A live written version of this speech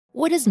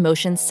What does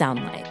motion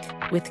sound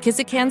like? With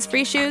Kizikans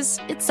free shoes,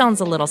 it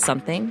sounds a little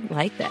something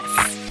like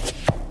this.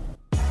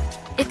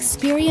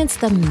 Experience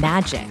the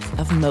magic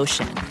of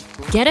motion.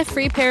 Get a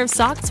free pair of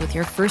socks with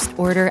your first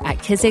order at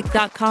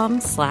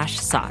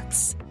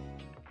kizik.com/socks.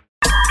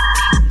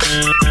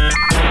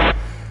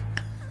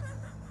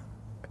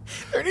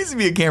 There needs to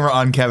be a camera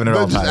on Kevin at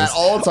all times. At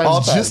all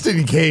times, just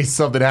in case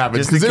something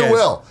happens. Because it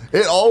will.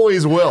 It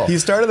always will. He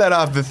started that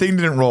off. The thing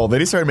didn't roll. Then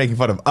he started making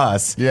fun of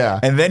us. Yeah.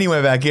 And then he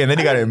went back in. Then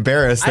he got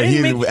embarrassed that he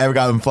ever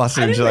got him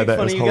flustered and shit like that.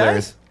 It was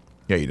hilarious.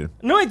 Yeah, you did.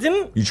 No, I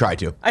didn't. You tried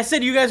to. I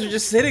said you guys were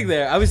just sitting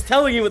there. I was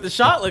telling you what the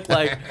shot looked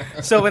like.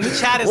 So when the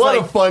chat is what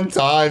a fun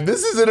time.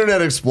 This is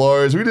Internet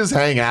Explorers. We just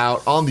hang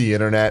out on the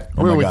internet.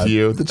 We're with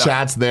you. The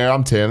chat's there.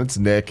 I'm Tim. It's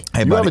Nick.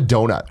 Hey, you have a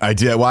donut. I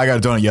did. Well, I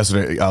got a donut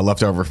yesterday,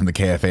 left over from the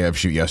KFAF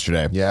shoot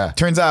yesterday. Yeah.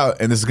 Turns out,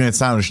 and this is going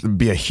to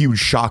be a huge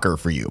shocker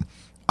for you,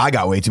 I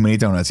got way too many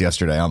donuts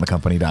yesterday on the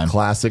company dime.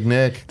 Classic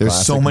Nick.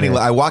 There's so many.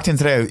 I walked in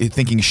today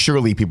thinking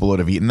surely people would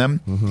have eaten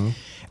them.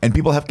 And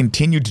people have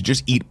continued to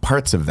just eat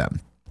parts of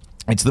them.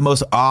 It's the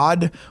most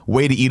odd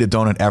way to eat a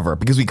donut ever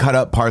because we cut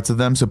up parts of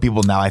them. So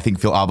people now, I think,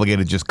 feel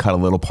obligated to just cut a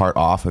little part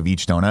off of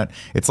each donut.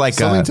 It's like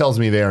something tells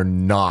me they are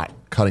not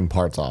cutting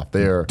parts off.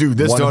 They are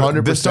this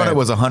donut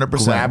was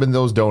 100% grabbing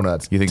those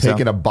donuts. You think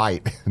taking a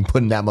bite and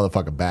putting that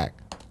motherfucker back.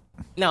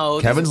 No,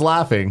 Kevin's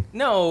laughing.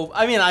 No,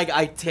 I mean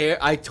I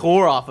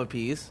tore off a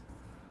piece.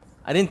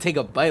 I didn't take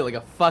a bite like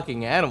a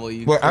fucking animal.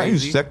 Aren't you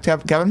sick,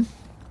 Kevin?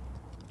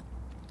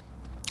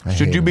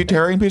 Should you be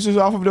tearing pieces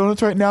off of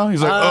donuts right now?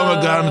 He's like, oh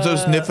my God, I'm so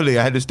sniffly.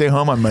 I had to stay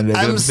home on Monday.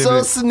 I'm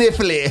so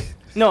sniffly.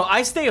 No,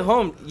 I stayed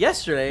home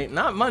yesterday,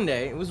 not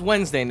Monday. It was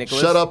Wednesday, Nicholas.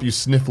 Shut up, you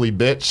sniffly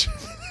bitch.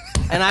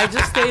 And I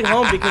just stayed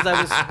home because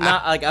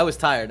I was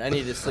tired. I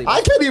needed to sleep.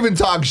 I can't even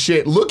talk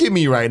shit. Look at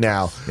me right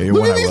now. Yeah,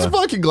 look at these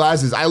fucking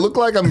glasses. I look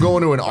like I'm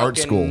going to an art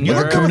school. You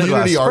look good with the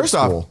glasses. First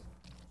off, school.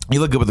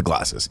 you look good with the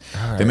glasses.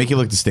 Right. They make you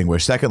look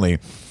distinguished. Secondly,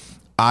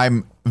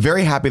 I'm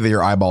very happy that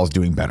your eyeball is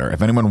doing better.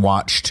 If anyone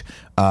watched,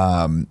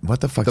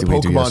 what the fuck did we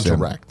do yesterday? Pokemon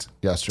Direct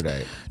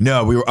yesterday.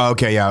 No, we were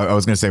okay. Yeah, I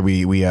was gonna say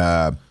we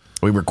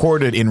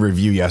recorded in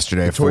review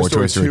yesterday for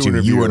Toy Story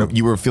 2.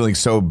 You were feeling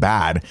so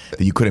bad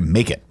that you couldn't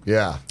make it.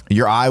 Yeah,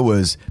 your eye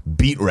was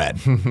beet red,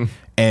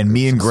 and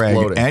me and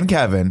Greg and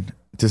Kevin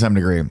to some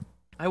degree.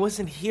 I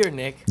wasn't here,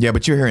 Nick. Yeah,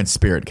 but you're here in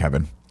spirit,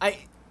 Kevin.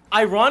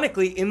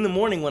 Ironically, in the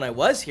morning when I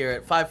was here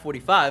at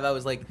 5:45, I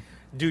was like,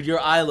 dude, your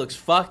eye looks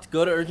fucked.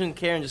 Go to urgent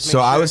care and just make sure.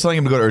 I was telling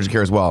him to go to urgent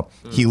care as well.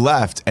 He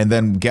left, and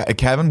then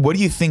Kevin, what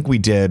do you think we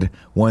did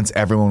once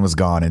everyone was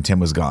gone and Tim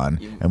was gone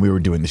and we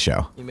were doing the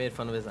show? You made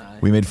fun of his eye.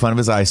 We made fun of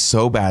his eye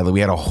so badly. We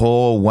had a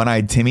whole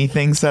one-eyed Timmy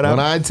thing set up.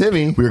 One-eyed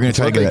Timmy. We were going to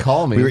try to get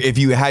call me. If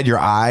you had your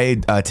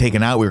eye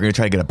taken out, we were going to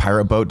try to get a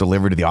pirate boat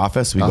delivered to the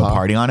office. So we go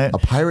party on it. A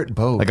pirate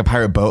boat. Like a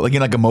pirate boat,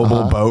 like a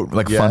mobile boat,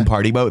 like fun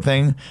party boat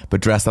thing,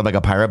 but dressed up like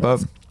a pirate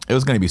boat. It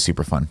was going to be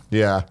super fun.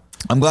 Yeah.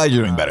 I'm glad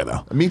you're doing better,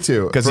 though. Me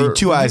too. Because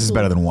two eyes is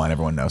better than one,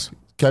 everyone knows.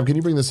 Kev, can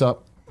you bring this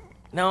up?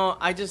 No,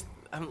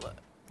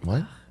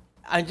 What?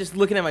 I'm just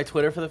looking at my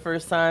Twitter for the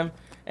first time,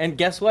 and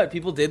guess what?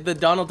 People did the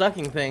Donald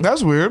Ducking thing.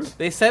 That's weird.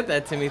 They sent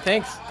that to me.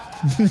 Thanks.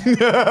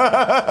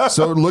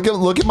 So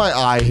look at my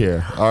eye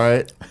here, all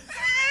right?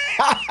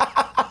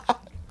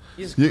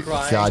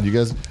 God, you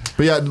guys.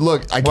 But yeah,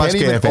 look, I can't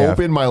even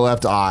open my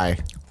left eye.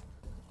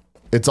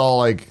 It's all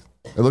like...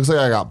 It looks like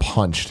I got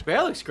punched.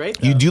 Bear looks great,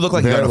 though. You do look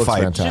like you got to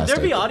fight. Fantastic. Should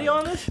there be audio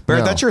on this?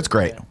 Bear, that shirt's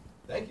great.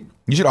 Thank you.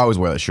 You should always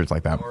wear shirts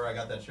like that. Where I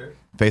got that shirt?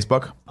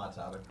 Facebook? Hot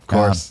topic. Of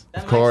course.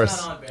 That Of course.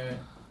 mic's not on, Barrett.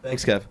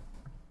 Thanks, Kev.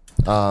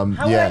 How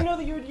would I know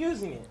that you were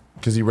using it?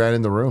 Because he ran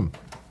in the room.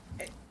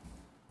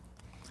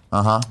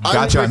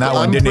 Gotcha on that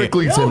one, didn't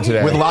he? Tim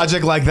today. With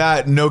logic like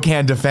that, no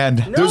can defend.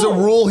 No. There's a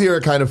rule here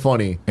at Kind of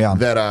Funny Yeah.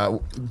 that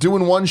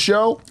doing one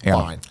show, Yeah.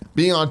 fine.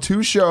 Being on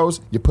two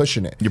shows, you're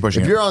pushing it. You're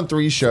pushing if it. you're on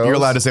three shows, You're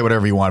allowed to say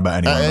whatever you want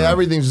about anyone.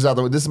 everything's just out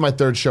the way. This is my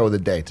third show of the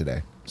day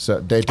today.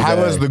 So day today. How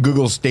was the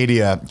Google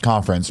Stadia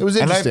conference? It was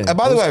interesting. And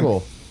by the It was way,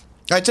 cool.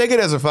 I take it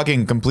as a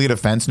fucking complete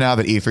offense now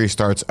that E3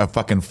 starts a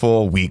fucking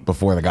full week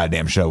before the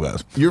goddamn show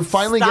goes. You're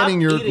finally Stop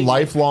getting your eating it.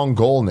 lifelong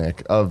goal,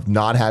 Nick, of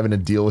not having to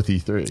deal with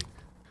E3.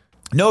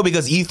 No,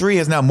 because E3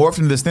 has now morphed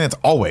into this thing that's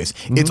always.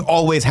 It's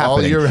always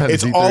happening. year round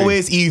It's is E3.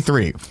 always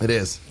E3. It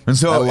is. And I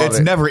so love it's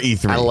it. never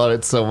E3. I love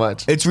it so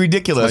much. It's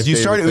ridiculous. It's my We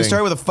favorite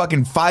started with a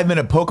fucking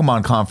 5-minute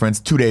Pokemon conference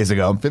 2 days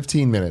ago.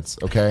 15 minutes,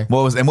 okay?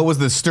 What was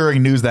the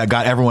stirring news that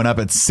got everyone up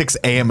at 6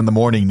 a.m. in the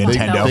morning,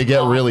 Nintendo? They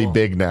get really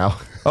big now.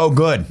 Oh,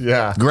 good.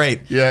 Yeah.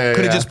 Great. Yeah.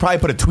 Could have just probably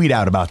put a tweet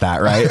out about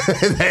that, right?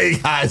 Hey,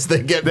 guys,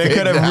 they get They big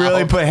could have now.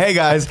 really put, hey,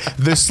 guys,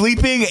 they're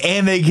sleeping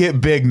and they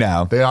get big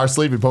now. They are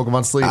sleeping.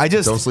 Pokemon sleep.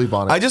 Don't sleep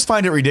on it. I just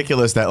find it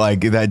ridiculous that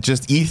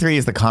just E3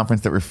 is the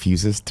conference that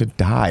refuses to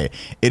die.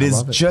 It is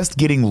love it. just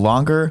getting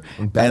longer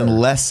better. and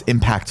less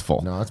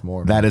impactful. No, it's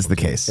more. That is the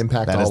case.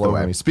 Impact That is all the over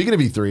way. me. Speaking of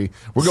E3,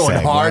 we're going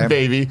Segue. hard,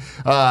 baby.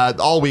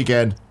 All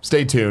weekend.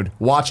 Stay tuned.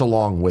 Watch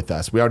along with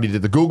us. We already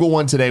did the Google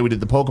one today. We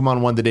did the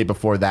Pokemon one the day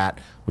before that,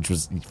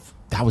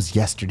 that was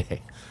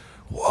yesterday.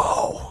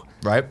 Whoa.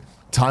 Right?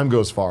 Time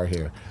goes far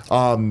here.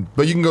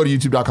 But you can go to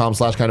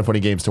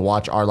youtube.com/kindoffunnygames to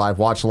watch our live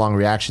watch-along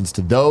reactions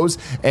to those.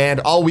 And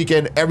all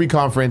weekend, every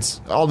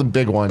conference, all the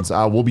big ones,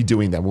 we'll be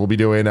doing them. We'll be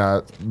doing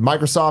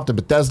Microsoft and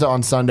Bethesda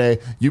on Sunday,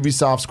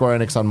 Ubisoft, Square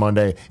Enix on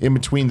Monday. In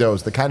between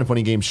those, the Kind of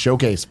Funny Games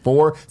Showcase,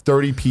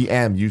 4:30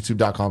 p.m.,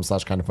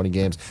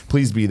 youtube.com/kindoffunnygames.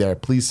 Please be there.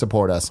 Please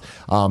support us.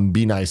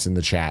 Be nice in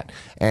the chat.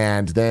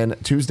 And then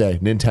Tuesday,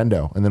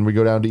 Nintendo. And then we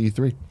go down to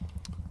E3.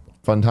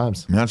 Fun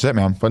times. That's it,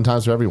 man. Fun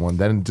times for everyone.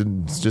 Then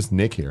it's just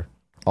Nick here,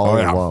 all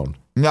alone.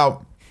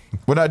 No,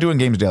 we're not doing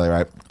Games Daily,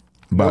 right?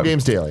 No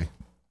Games Daily.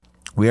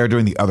 We are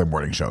doing the other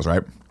morning shows,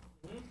 right?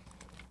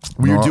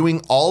 We are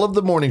doing all of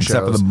the morning shows,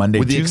 except for the Monday,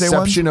 with the Tuesday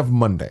exception of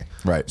Monday.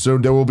 Right. So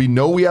there will be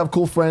no We Have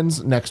Cool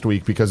Friends next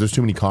week because there's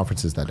too many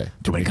conferences that day.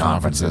 Too many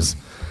conferences.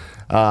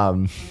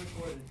 I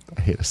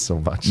hate us so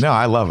much. No,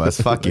 I love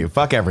us. Fuck you.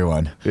 Fuck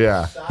everyone.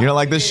 Yeah. You don't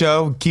like this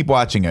show? Keep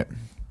watching it.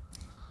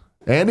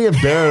 Andy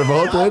and Bear are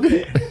both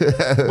in.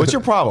 What's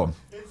your problem?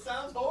 It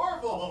sounds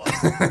horrible.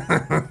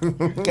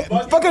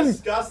 Fucking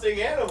disgusting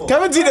animal.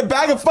 Kevin's eating a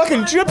bag of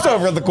fucking chips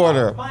over at the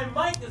corner. My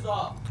mic is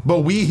off.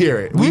 But we hear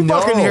it. We know.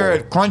 fucking hear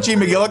it. Crunchy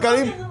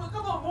McGillicuddy.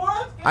 Come on,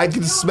 morons. I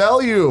can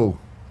smell you.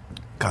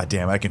 God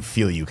damn, I can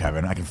feel you,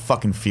 Kevin. I can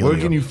fucking feel Where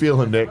you. can you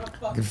feel him, Nick?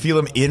 I can feel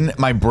him in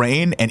my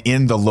brain and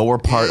in the lower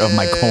part of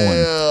my colon.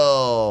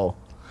 Ew.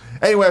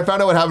 Anyway, I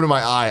found out what happened to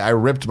my eye. I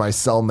ripped my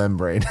cell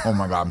membrane. Oh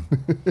my God.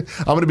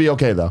 I'm going to be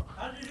okay, though.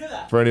 How did you do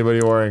that? For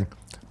anybody worrying.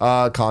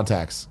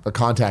 Contacts. A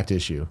contact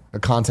issue. A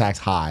contact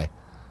high.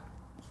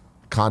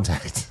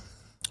 Contact.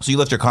 So you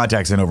left your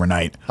contacts in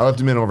overnight. I left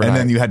them in overnight. And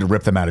then you had to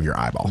rip them out of your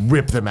eyeball.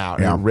 Rip them out.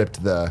 Yeah. And it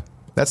ripped the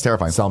That's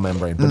terrifying. cell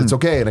membrane. But it's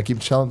okay. And I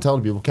keep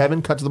telling people,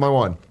 Kevin, cut to my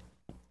one.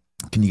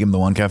 Can you give him the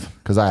one, Kev?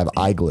 Because I have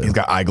eye glue. He's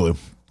got eye glue.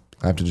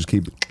 I have to just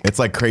keep. It's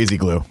like crazy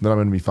glue. Then I'm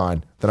going to be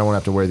fine. Then I won't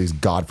have to wear these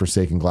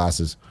godforsaken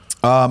glasses.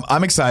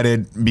 I'm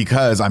excited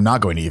because I'm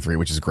not going to E3,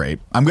 which is great.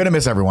 I'm going to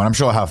miss everyone. I'm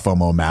sure I'll have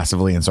FOMO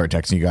massively and start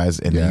texting you guys,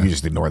 and you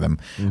just ignore them.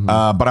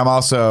 But I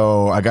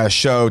got a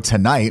show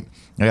tonight.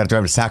 I got to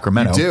drive to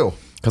Sacramento. You do?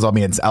 Because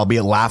I'll be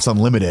at Laughs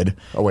Unlimited.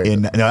 Oh, wait.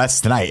 No, that's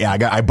tonight. Yeah,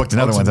 I booked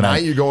another one tonight.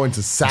 You're going to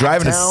Sacktown?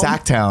 Driving to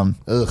Sacktown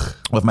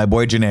with my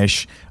boy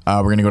Janish.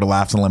 We're going to go to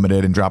Laughs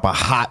Unlimited and drop a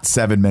hot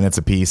 7 minutes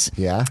apiece.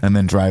 Yeah. And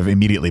then drive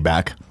immediately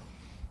back.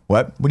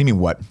 What? What do you mean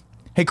what?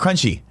 Hey,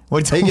 Crunchy.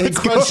 What's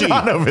Crunchy. going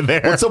on over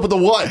there? What's up with the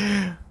what?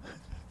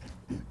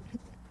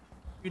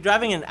 You're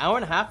driving an hour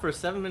and a half for a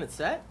 7-minute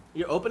set?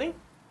 You're opening?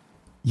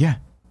 Yeah.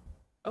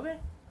 Okay.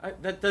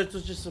 That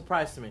was just a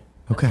surprise to me.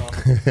 Okay.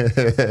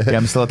 Yeah,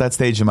 I'm still at that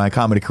stage in my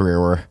comedy career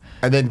where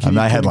And then I'm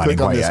not can you headlining click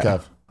on quite this,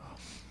 yet. Kev?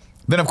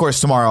 Then, of course,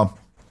 tomorrow.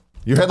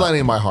 You're headlining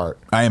in my heart.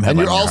 I am And headlining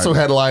you're in your also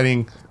heart.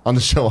 headlining on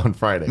the show on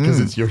Friday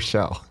because it's your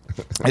show.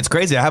 It's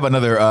crazy. I have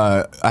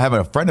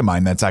a friend of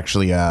mine that's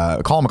actually,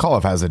 Colin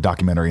McAuliffe has a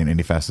documentary in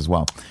IndieFest as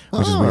well,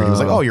 which is weird. He was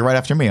like, oh, you're right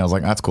after me. I was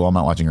like, that's cool. I'm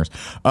not watching yours.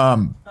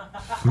 But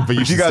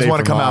If you guys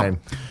want to come out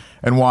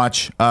and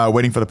watch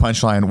Waiting for the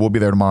Punchline, we'll be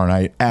there tomorrow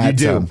night. You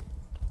do.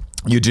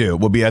 You do.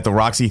 We'll be at the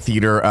Roxy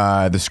Theater.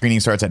 The screening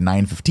starts at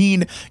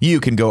 9:15. You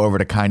can go over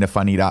to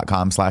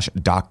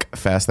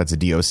kindoffunny.com/docfest. That's a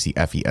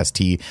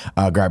DOCFEST.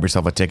 Grab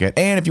yourself a ticket.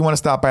 And if you want to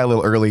stop by a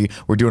little early,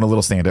 we're doing a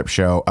little stand-up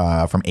show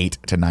from 8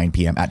 to 9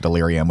 p.m. at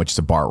Delirium, which is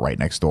a bar right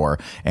next door.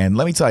 And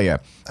let me tell you,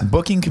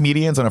 booking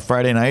comedians on a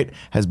Friday night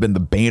has been the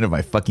bane of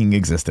my fucking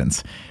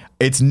existence.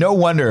 It's no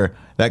wonder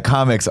that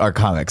comics are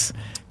comics.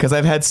 Because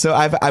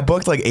I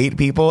booked like 8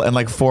 people and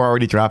like 4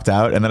 already dropped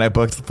out. And then I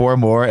booked 4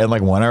 more and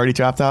like 1 already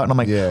dropped out. And I'm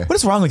like, what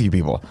is wrong with you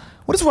people?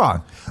 What is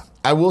wrong?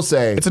 I will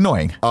say it's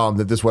annoying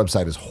that this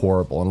website is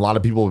horrible. And a lot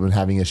of people have been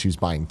having issues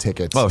buying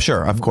tickets. Oh,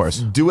 sure. Of course.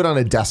 Do it on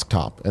a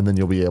desktop and then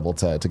you'll be able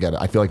to get it.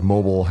 I feel like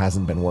mobile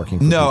hasn't been working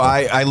for No,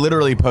 people. I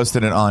literally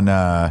posted it on...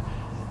 I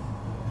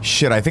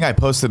think I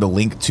posted a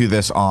link to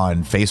this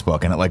on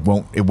Facebook, and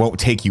it won't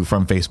take you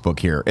from Facebook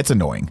here. It's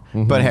annoying,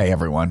 but hey,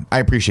 everyone, I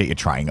appreciate you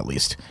trying at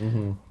least.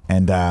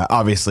 And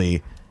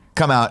obviously,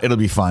 come out; it'll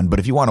be fun. But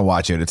if you want to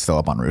watch it, it's still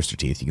up on Rooster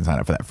Teeth. You can sign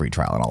up for that free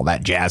trial and all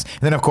that jazz.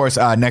 And then, of course,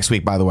 next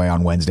week, by the way,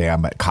 on Wednesday,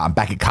 I'm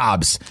back at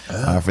Cobb's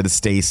for the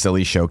Stay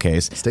Silly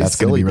Showcase. That's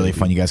going to be really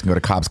fun. You guys can go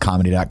to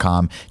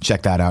cobbscomedy.com,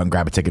 check that out, and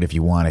grab a ticket if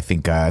you want. I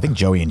think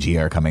Joey and Gia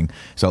are coming,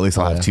 so at least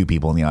I'll have 2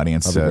 people in the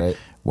audience.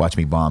 Watch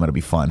me bomb. It'll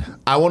be fun.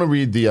 I want to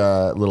read the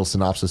little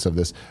synopsis of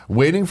this.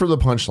 Waiting for the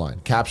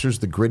Punchline captures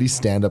the gritty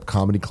stand-up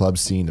comedy club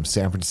scene of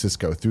San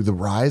Francisco through the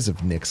rise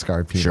of Nick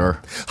Scarpino. Sure.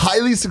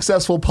 Highly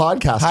successful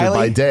podcaster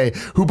by day,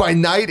 who by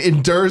night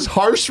endures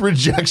harsh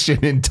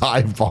rejection in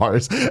dive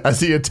bars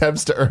as he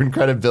attempts to earn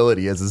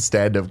credibility as a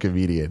stand-up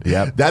comedian.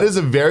 Yep. That is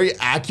a very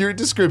accurate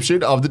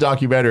description of the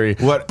documentary.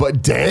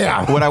 But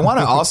damn. What I want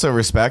to also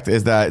respect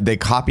is that they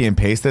copy and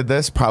pasted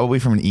this probably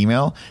from an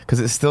email because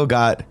it's still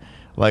got...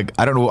 Like,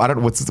 I don't know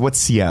what's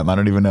CM. I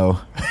don't even know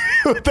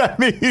what that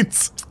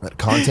means.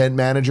 Content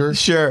manager?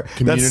 Sure.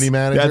 Community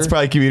manager? That's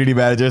probably community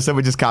manager.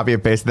 Someone just copy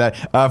and pasted that.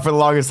 For the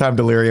longest time,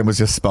 Delirium was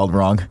just spelled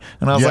wrong.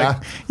 And I was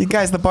like, you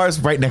guys, the bar's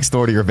right next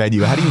door to your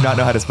venue. How do you not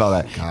know how to spell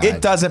that? God. It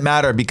doesn't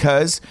matter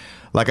because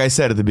Like I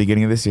said at the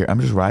beginning of this year, I'm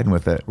just riding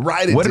with it.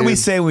 Ride it, What did we dude.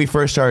 say when we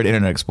first started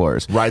Internet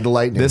Explorers? Ride the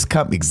lightning. This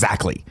company,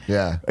 exactly.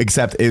 Yeah.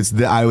 Except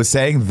I was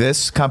saying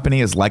this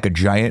company is like a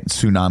giant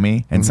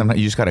tsunami, and sometimes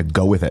you just got to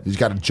go with it. You just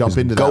got to jump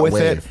into go that with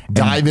wave. it.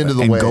 Dive into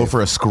the and wave. go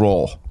for a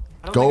scroll.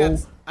 Go.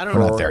 I don't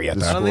We're know. not there yet,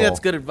 the though. I don't think that's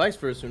scroll. good advice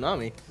for a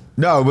tsunami.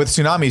 No, with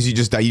tsunamis, you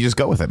just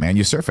go with it, man.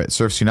 You surf it.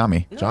 Surf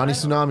tsunami. No, Johnny I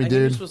don't. Tsunami, I think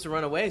you're dude. supposed to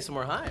run away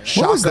somewhere higher.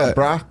 Shut up,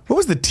 bruh. What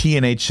was the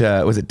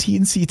TNH? Was it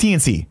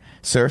TNC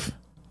surf?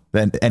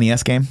 The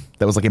NES game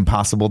that was like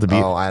impossible to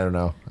beat. Oh, I don't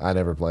know. I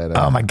never played it.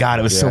 Oh my god,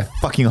 it was so Yeah.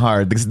 fucking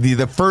hard.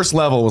 The first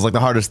level was like the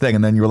hardest thing,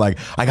 and then you were like,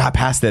 I got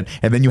past it,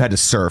 and then you had to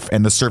surf,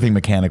 and the surfing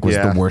mechanic was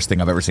Yeah. the worst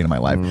thing I've ever seen in my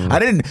life. I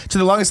didn't. To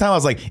the longest time, I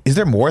was like, is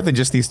there more than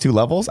just these 2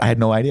 levels? I had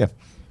no idea.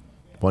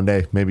 One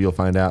day, maybe you'll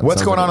find out. What's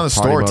Sounds going like on a in the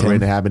party store, mode Tim?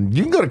 waiting to happen.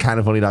 You can go to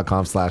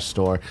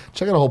kindoffunny.com/store.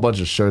 Check out a whole bunch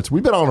of shirts.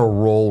 We've been on a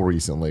roll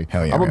recently.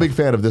 Hell yeah, I'm a man. big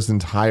fan of this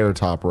entire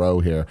top row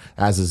here,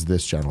 as is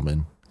this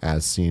gentleman,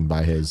 as seen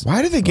by his.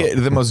 Why did they get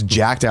the most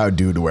jacked out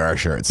dude to wear our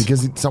shirts?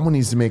 Because someone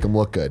needs to make him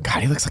look good.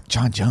 God, he looks like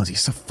John Jones. He's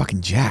so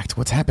fucking jacked.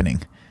 What's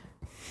happening?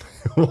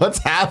 What's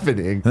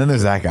happening? And then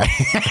there's that guy.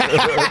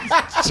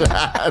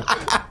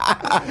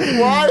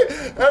 Why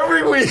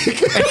every week?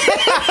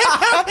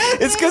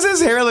 It's because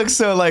his hair looks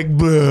so like.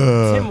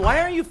 Bleh. Tim, why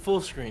aren't you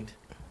full screened?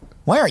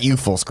 Why aren't you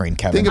full screen,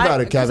 Kevin? Think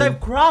about it, Because Kevin. I've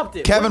cropped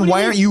it. Kevin, What do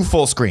why aren't you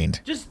full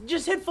screened?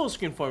 Just hit full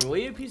screen for me, will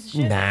you, you piece of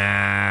shit?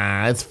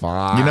 Nah, it's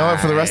fine. You know what?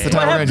 For the rest of the Do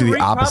I time, we're have gonna do to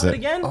the recrop it opposite.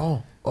 again?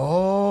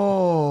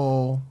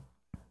 Oh.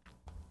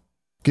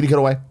 Kitty cut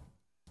away.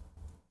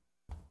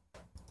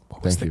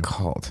 What was Thank it you.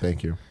 called?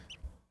 Thank you.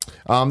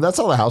 That's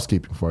all the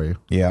housekeeping for you.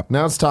 Yeah.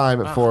 Now it's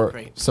time for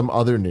great. some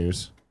other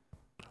news.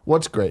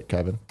 What's great,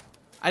 Kevin?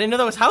 I didn't know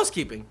that was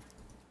housekeeping.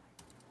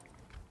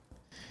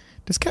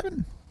 Does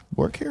Kevin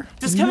work here?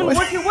 Does You know Kevin what?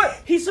 work here?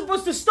 What? He's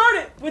supposed to start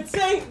it with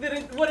saying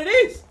what it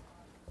is.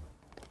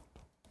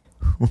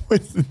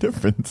 What's the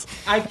difference?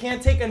 I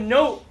can't take a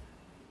note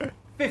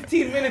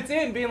 15 minutes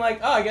in being like,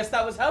 oh, I guess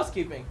that was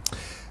housekeeping.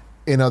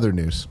 In other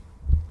news,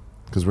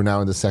 because we're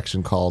now in the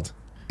section called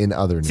In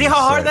Other News. See how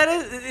hard that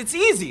is? It's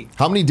easy.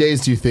 How many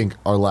days do you think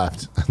are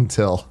left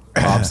until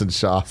Hobbs and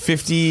Shaw?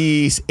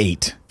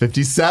 58.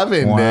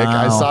 57, Wow. Nick.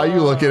 I saw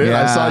you look at it.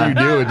 I saw you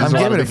do it. Just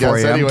I'm wanted giving it to for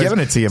guess you. I'm anyways. giving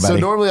it to you, So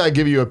buddy. normally I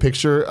give you a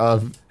picture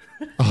of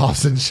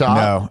Hobbs and Shaw.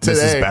 No, Today,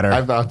 this is better.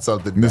 I found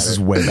something This better. is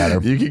way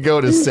better. You can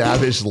go to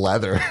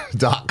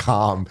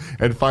savageleather.com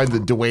and find the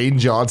Dwayne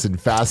Johnson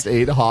Fast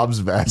 8 Hobbs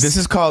vest. This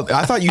is called,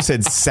 I thought you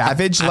said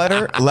savage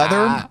leather.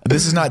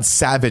 This is not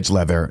savage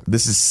leather.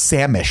 This is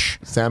Samish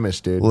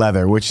Samish, dude.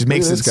 leather, which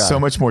makes it this guy. so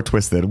much more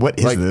twisted. What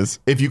is Like, this?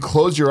 if you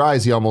close your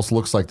eyes, he almost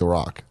looks like The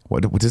Rock.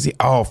 What does he?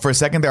 Oh, for a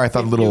second there, I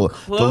thought If the you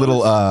little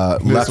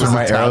left was of a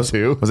my arrows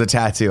tattoo. was a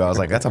tattoo. I was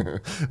like, that's a bold,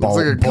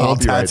 like a bold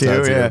copyright tattoo.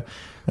 tattoo. Yeah,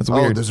 that's Oh,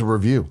 weird. there's a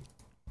review.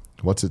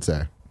 What's it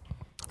say?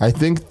 I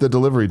think the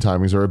delivery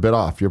timings are a bit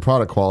off. Your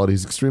product quality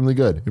is extremely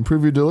good.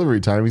 Improve your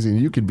delivery timings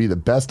and you can be the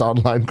best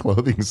online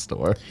clothing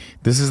store.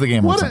 This is the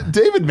game. What a,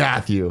 David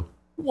Matthew.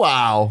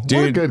 Wow. What a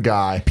Dude. good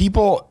guy.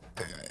 People.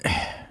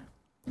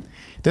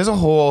 There's a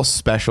whole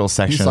special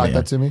section. you of slide the-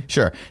 that to me?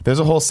 Sure. There's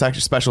a whole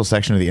special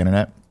section of the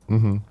internet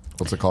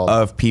What's it called?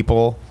 of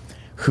people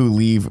who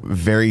leave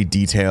very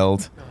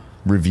detailed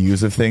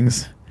reviews of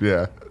things,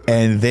 yeah.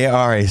 and they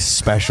are a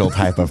special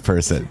type of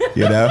person.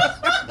 You know.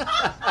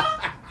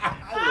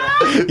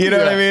 You know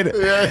what I mean?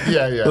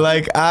 Yeah.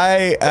 Like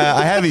I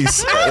have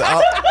these.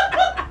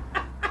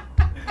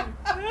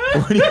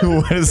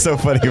 What is so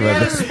funny about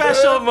this?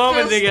 Special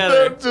moment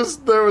together.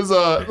 There was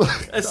a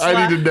I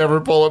Slack. need to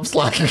never pull up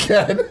Slack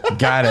again.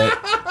 Got it.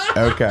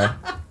 Okay.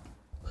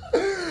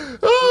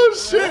 Oh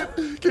shit.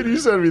 Can you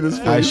send me this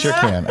please? I sure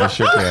can.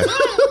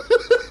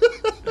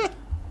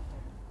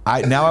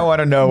 Now I want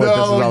to know what No,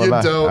 this is all you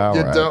about. don't. All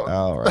You right, don't.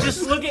 All right.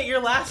 Just look at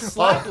your last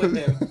Slack with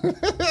him.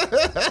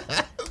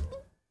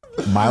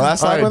 My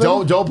last All slide right, with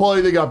him? don't pull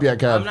anything up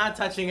yet, I'm Kev. not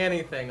touching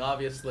anything,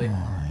 obviously.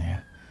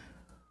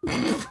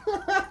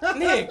 Oh,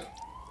 Nick,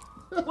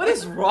 what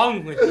is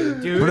wrong with you,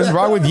 dude? What is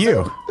wrong with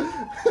you?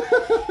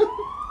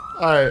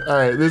 All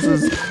right. This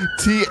is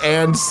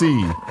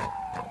T&C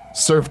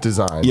Surf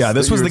Designs. Yeah,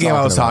 this that was you the were game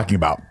I was talking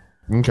about.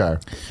 Okay.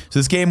 So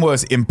this game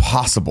was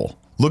impossible.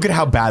 Look at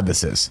how bad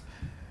this is.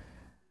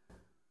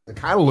 It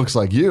kind of looks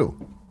like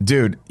you.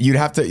 Dude, you'd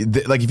have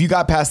to, like, if you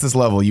got past this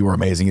level, you were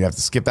amazing. You'd have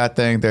to skip that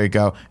thing. There you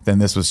go. Then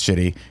this was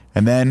shitty.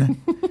 And then,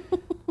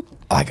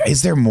 like,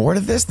 is there more to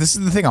this? This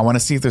is the thing. I want to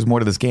see if there's more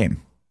to this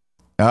game.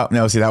 Oh,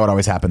 no, see, that would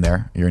always happen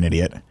there. You're an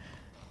idiot.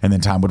 And then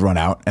time would run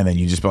out. And then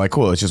you just be like,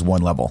 cool, it's just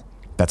one level.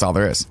 That's all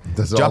there is.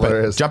 That's Jump all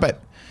there it. is. Jump it.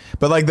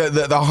 But, like,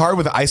 the hard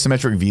with the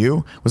isometric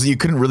view was that you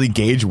couldn't really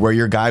gauge where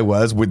your guy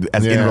was in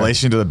Yeah.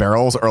 relation to the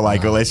barrels or,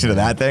 like, relation to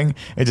that thing.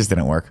 It just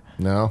didn't work.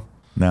 No.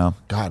 No.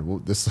 God, well,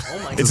 this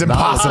my It's does not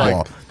look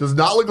impossible. does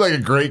not look like a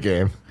great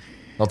game.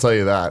 I'll tell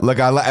you that. Look,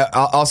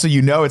 also,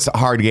 it's a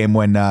hard game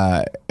when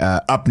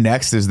up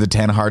next is the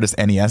 10 hardest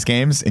NES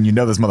games, and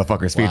this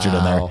motherfucker's featured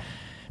in there. Wow.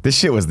 This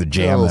shit was the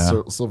jam, a though.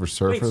 little Silver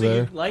Surfer Wait, so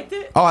there. you liked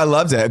it? Oh, I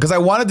loved it because I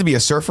wanted to be a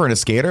surfer and a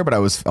skater, but I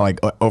was like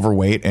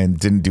overweight and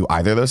didn't do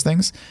either of those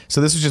things. So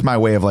this was just my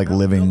way of like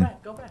living.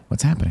 Go back.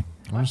 What's happening?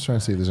 I'm just trying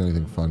to see if there's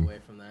anything fun. Away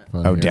from that.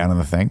 fun Oh, here. down on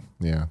the thing.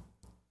 Yeah.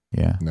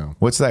 Yeah. No.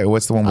 What's that?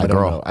 What's the one with I the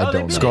don't girl? know. I Oh, they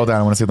don't beat know. Scroll down.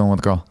 I want to see the one with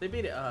the girl. They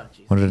beat it. Oh,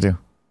 jeez. What did it do?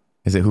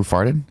 Is it who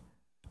farted?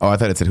 Oh, I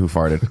thought it said who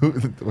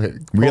farted. Wait,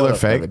 Real hold or up,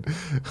 fake? Evan.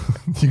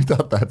 You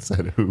thought that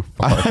said who?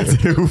 I said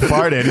who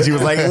farted? And she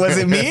was like, was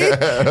it me?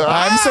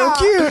 I'm so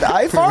cute.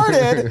 I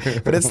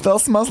farted. But it still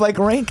smells like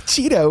rank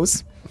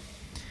Cheetos.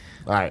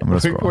 All right, gonna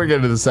scroll. we're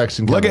getting to the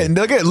section. Look Kevin.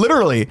 at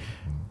literally.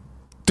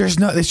 There's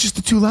no. It's just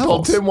the two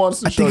levels. Tim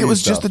wants to I show think it you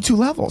was just stuff. the two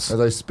levels. As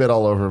I spit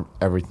all over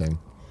everything.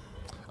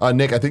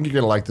 Nick, I think you're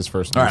gonna like this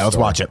first. All right, news let's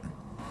story. watch it.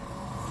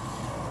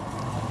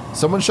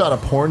 Someone shot a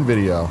porn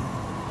video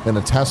in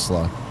a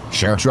Tesla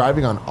Sure.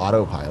 driving on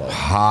autopilot.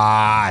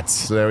 Hot.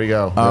 So there we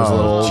go. There's a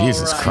little.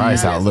 Jesus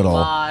Christ, how There's little.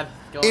 lot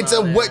going It's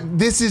on a there. what?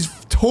 This is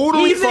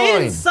totally He's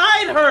fine.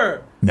 inside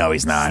her. No,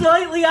 he's not.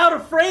 Slightly out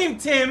of frame,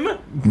 Tim.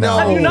 No,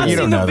 Have you not don't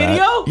seen know the video?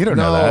 That. You don't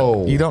know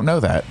No. that. You don't know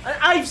that.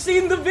 I've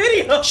seen the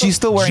video. She's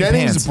still wearing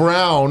Jennings pants.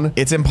 Brown.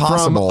 It's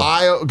impossible.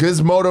 From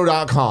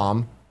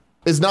Gizmodo.com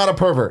is not a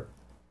pervert.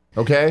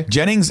 Okay.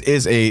 Jennings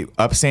is a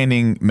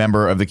upstanding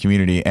member of the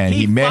community, and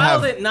he, He may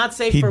filed have it not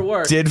safe he for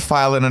work. Did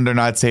file it under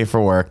not safe for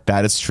work.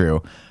 That is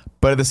true,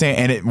 but at the same,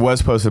 and it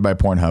was posted by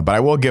Pornhub. But I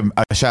will give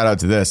a shout out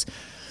to this.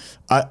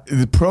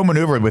 The pro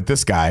maneuver with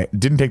this guy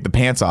didn't take the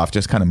pants off,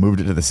 just kind of moved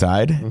it to the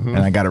side, and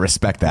I got to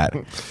respect that.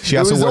 She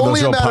also it was wore only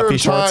those a real matter puffy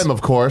of shorts. time,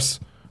 of course.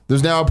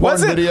 There's now a porn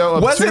Was it- video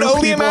of was two it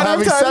only a people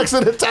matter of having time? sex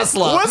in a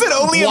Tesla. Was it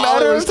only a while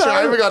matter it of was time?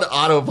 driving on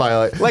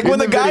autopilot. Like In when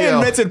the guy video,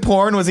 invented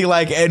porn, was he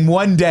like, in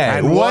one day,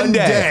 And one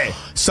day.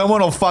 someone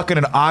will fuck in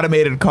an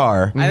automated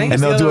car, I think and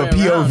it's they'll the do a other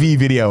way around. POV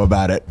video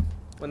about it.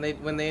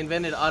 When they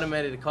invented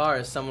automated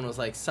cars, someone was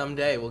like,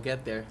 "Someday we'll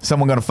get there."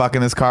 Someone gonna fuck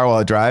in this car while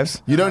it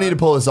drives? You don't need to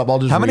pull this up. I'll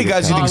just How many read it.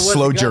 guys do you think Oh, what's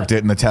slow it got? jerked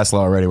it in the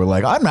Tesla already? We're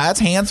like, I'm not, it's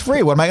hands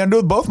free. What am I gonna do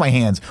with both my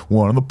hands?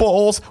 One on the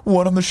balls,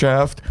 one on the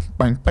shaft.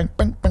 Bang, bang,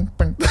 bang, bang,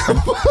 bang.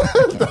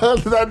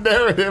 that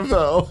narrative,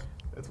 though.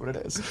 That's what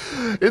it is.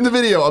 In the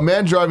video, a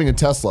man driving a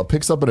Tesla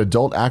picks up an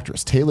adult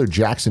actress, Taylor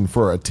Jackson,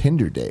 for a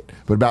Tinder date.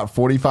 But about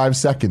 45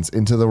 seconds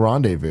into the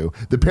rendezvous,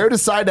 the pair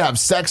decide to have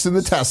sex in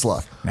the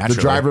Tesla. Naturally.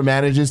 The driver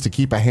manages to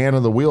keep a hand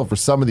on the wheel for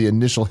some of the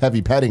initial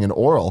heavy petting and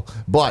oral,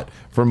 but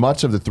for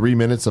much of the 3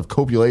 minutes of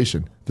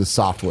copulation, the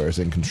software is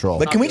in control.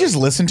 Like, can we just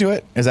listen to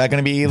it? Is that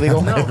gonna be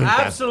illegal? No,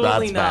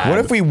 absolutely not. What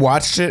if we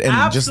watched it and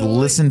just Absolutely-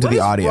 listened to the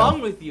audio? What's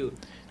wrong with you?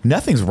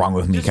 Nothing's wrong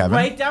with me, Just Kevin.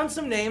 write down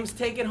some names,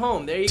 take it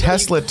home. There you go.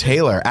 Tesla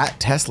Taylor, at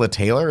Tesla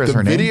Taylor is The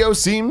her name. video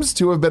seems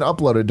to have been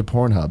uploaded to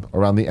Pornhub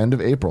around the end of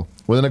April.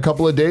 Within a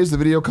couple of days, the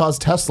video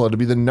caused Tesla to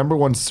be the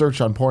 #1 search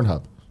on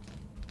Pornhub.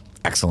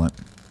 Excellent.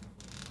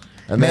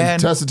 And Man. then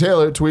Tesla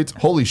Taylor tweets,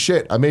 "Holy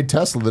shit, I made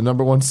Tesla the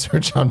 #1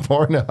 search on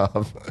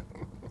Pornhub."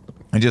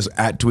 And just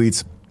at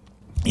tweets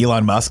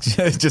Elon Musk,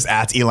 just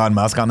at Elon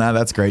Musk on that.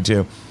 That's great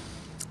too.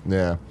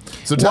 Yeah.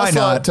 So Why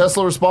not?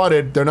 Tesla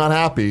responded, they're not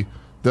happy.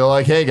 They're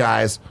like, hey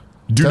guys,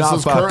 Do not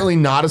Tesla's fuck. currently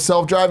not a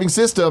self-driving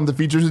system. The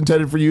feature is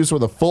intended for use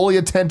with a fully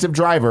attentive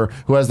driver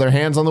who has their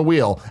hands on the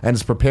wheel and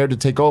is prepared to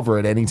take over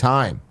at any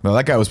time. Well,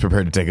 that guy was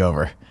prepared to take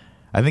over.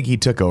 I think he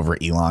took over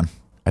Elon.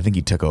 I think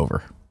he took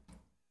over.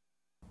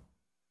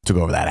 Took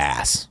over that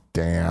ass.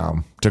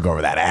 Damn. Took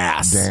over that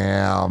ass.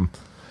 Damn.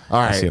 All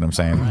right. See what I'm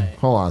saying?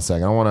 Hold on a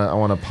second. I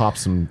want to pop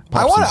some.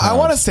 I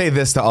want to say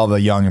this to all the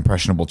young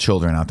impressionable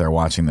children out there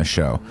watching this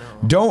show.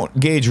 Don't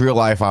gauge real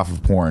life off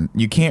of porn.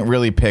 You can't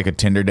really pick a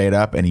Tinder date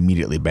up and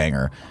immediately bang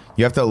her.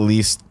 You have to at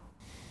least.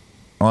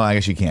 Well, I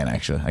guess you can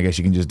actually. I guess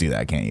you can just do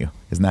that, can't you?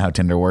 Isn't that how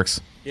Tinder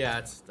works? Yeah,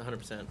 it's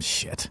 100%.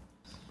 Shit.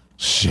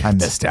 Shit. I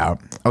missed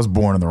out. I was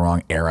born in the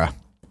wrong era.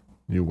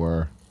 You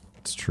were.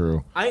 It's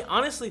true. I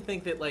honestly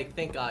think that, like,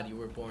 thank God you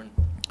were born.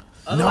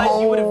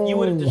 Otherwise, you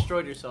would have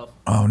destroyed yourself.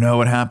 Oh no,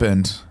 what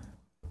happened?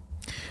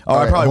 Oh, All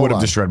I right, probably hold would have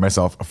on. destroyed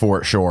myself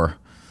for sure.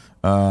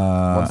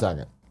 1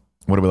 second.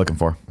 What are we looking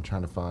for? I'm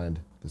trying to find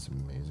this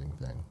amazing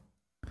thing.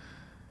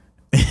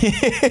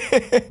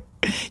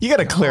 You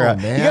gotta clear out.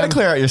 man. You gotta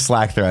clear out your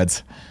Slack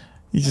threads.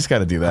 You just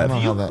gotta do that. know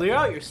Do how you that- clear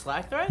out your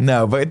Slack thread?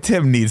 No, but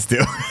Tim needs to.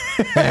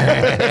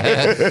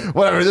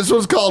 Whatever. This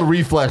one's called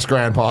Reflex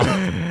Grandpa.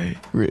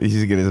 He's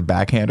gonna get his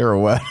backhander or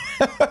what?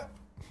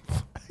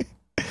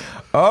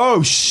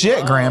 Oh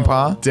shit,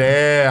 Grandpa!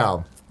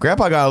 Damn.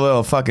 Grandpa got a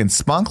little fucking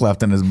spunk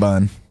left in his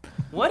bun.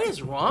 What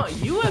is wrong?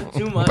 You have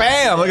too much.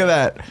 Bam! Look at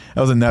that.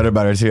 That was a nutter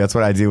butter too. That's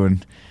what I do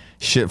when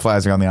shit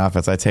flies around the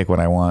office. I take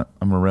what I want.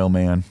 I'm a real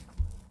man.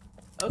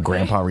 Okay.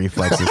 Grandpa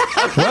reflexes.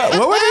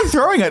 What were they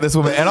throwing at this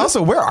woman? And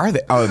also, where are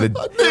they? Oh,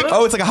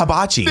 it's like a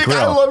hibachi Nick, grill.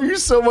 I love you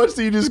so much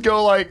that you just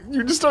go like,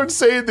 you just start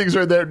saying things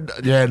right there.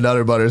 Yeah,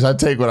 Nutter Butters. I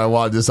take what I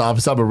want in this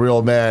office. I'm a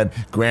real man.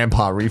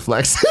 Grandpa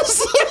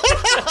reflexes.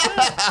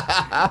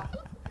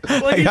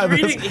 Well, got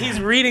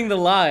he's reading the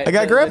lie. I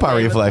got grandpa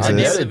reflexes. I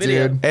The get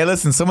video. it, dude. Hey,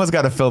 listen, someone's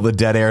got to fill the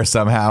dead air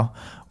somehow.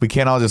 We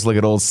can't all just look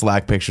at old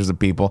Slack pictures of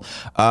people.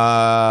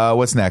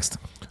 What's next?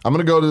 I'm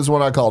going to go to this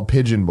one I called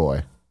Pigeon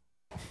Boy.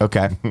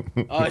 Okay.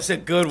 Oh, it's a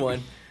good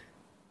one.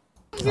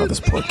 Oh, this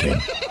poor kid.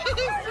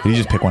 Did he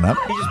just pick one up?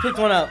 He just picked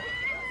one up.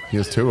 He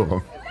has 2 of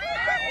them.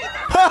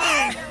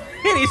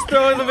 And he's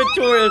throwing them at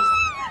tourists.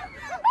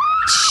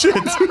 Shit.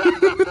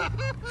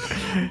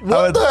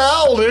 What the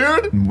hell,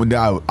 dude?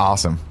 No,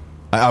 awesome.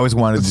 I always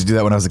wanted to do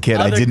that when I was a kid.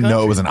 I Other didn't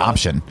know it was an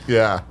countries, option.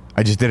 Yeah.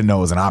 I just didn't know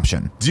it was an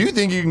option. Do you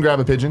think you can grab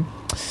a pigeon?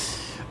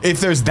 If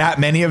there's that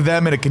many of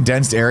them in a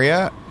condensed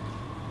area,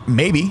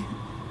 maybe.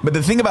 But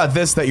the thing about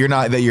this that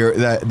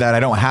I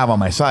don't have on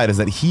my side is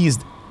that he's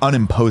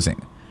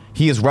unimposing.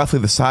 He is roughly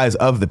the size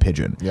of the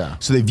pigeon. Yeah.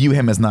 So they view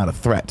him as not a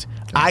threat.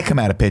 I come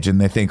at a pigeon,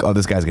 they think, oh,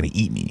 this guy's going to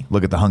eat me.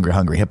 Look at the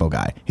hungry hippo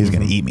guy. He's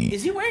going to eat me.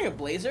 Is he wearing a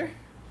blazer?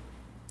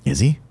 Is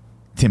he?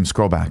 Tim,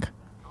 scroll back.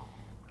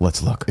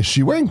 Let's look. Is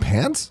she wearing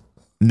pants?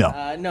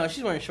 No. No,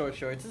 she's wearing short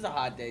shorts. It's a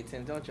hot day,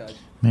 Tim. Don't judge.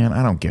 Man,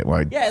 I don't get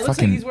why. Yeah, it looks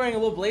like he's wearing a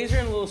little blazer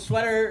and a little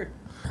sweater.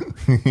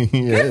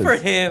 Good for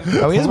him.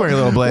 Oh, he is wearing a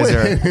little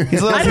blazer. He's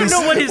a little, I don't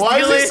know what his Why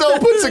deal is he so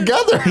put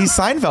together? He's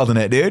Seinfeld in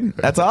it, dude.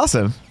 That's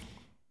awesome.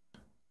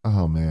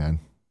 Oh, man.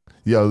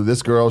 Yo,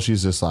 this girl,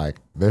 she's just like,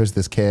 there's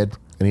this kid,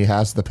 and he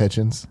has the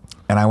pigeons.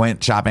 And I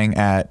went shopping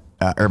at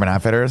Urban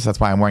Outfitters. That's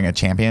why I'm wearing a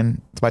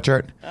Champion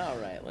sweatshirt. All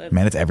right.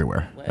 Man, it's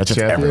everywhere. That's just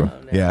Champion?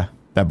 everywhere. Yeah,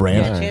 that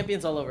brand. Yeah,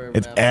 Champions all over.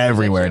 It's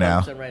everywhere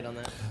now. Right on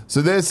that.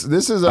 So this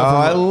is Oh,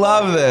 I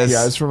love this.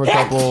 Yeah, it's from a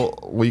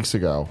couple weeks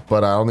ago,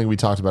 but I don't think we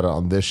talked about it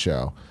on this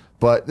show.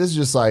 But this is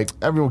just like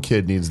every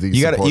kid needs these.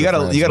 You gotta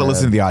friends,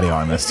 listen to the audio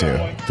on this too.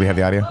 Do we have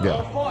the audio?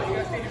 Yeah.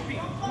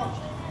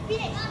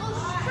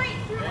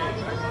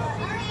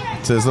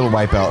 So this little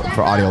white belt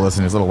for audio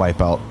listeners, little white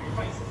belt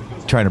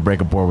trying to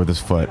break a board with his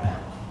foot. I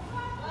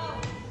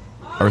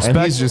respect,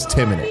 And he's just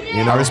timid it.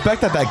 You know. I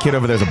respect that kid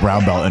over there's a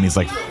brown belt and he's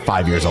like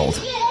 5 years old.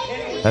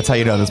 That's how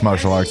you know this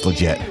martial art's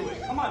legit.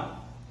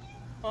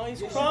 Oh,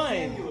 he's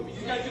crying.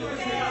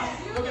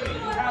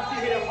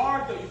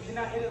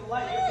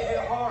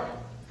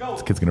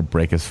 This kid's gonna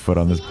break his foot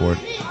on this board.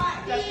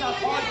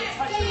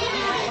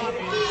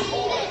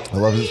 I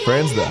love his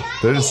friends though.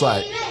 They're just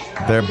like,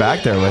 They're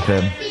back there with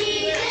him.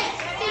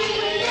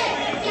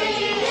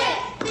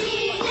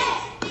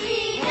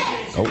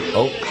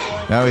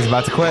 oh. No, he's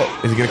about to quit.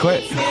 Is he gonna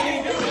quit?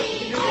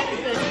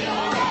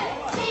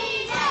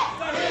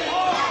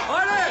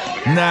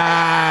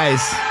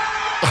 Nice.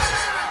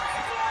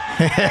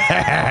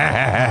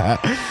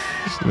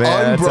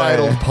 Man,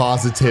 Unbridled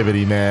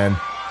positivity, man.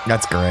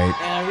 That's great. And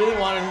I really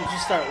wanted him to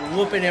just start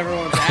whooping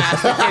everyone's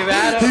ass that came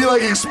at him. He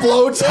like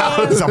explodes out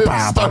of This it. is a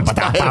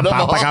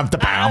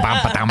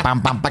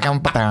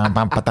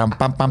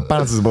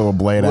little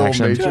blade Little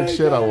action. Matrix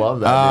shit. I love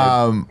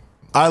that. Dude.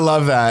 I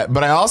love that,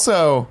 but I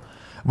also,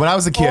 when I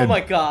was a kid, Oh my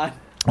god.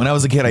 when I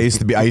was a kid, I used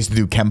to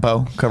do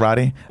Kempo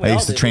karate. I all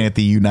used to did. train at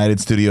the United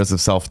Studios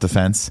of Self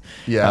Defense,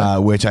 Yeah.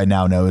 which I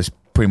now know is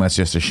pretty much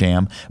just a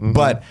sham.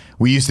 But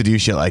we used to do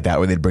shit like that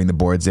where they'd bring the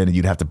boards in and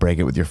you'd have to break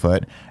it with your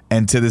foot.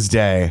 And to this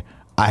day,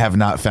 I have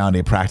not found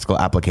a practical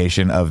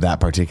application of that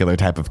particular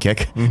type of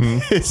kick.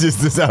 It's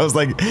just this. I was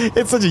like,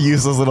 it's such a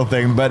useless little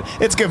thing, but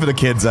it's good for the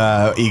kids'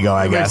 ego,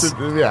 I guess.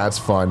 Yeah, it's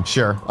fun.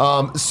 Sure.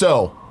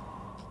 So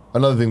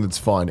another thing that's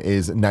fun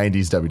is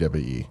 90s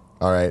WWE.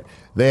 All right.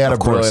 They had Of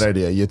a brilliant course.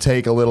 idea. You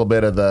take a little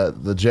bit of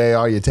the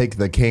JR, you take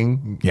the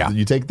King, Yeah.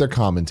 you take their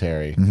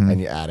commentary, and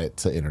you add it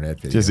to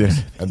internet videos.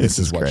 Just- and this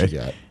is what great. you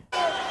get.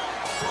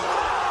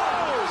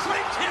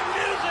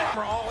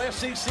 For all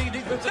SEC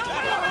defensive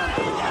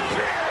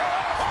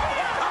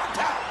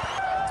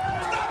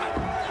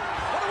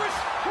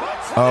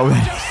Oh,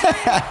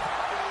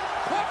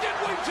 What did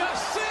we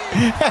just see?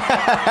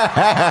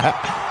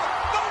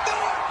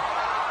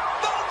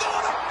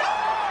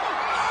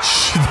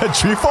 that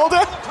tree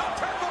folder?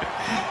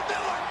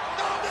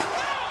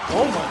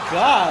 Oh my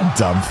god.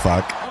 Dumb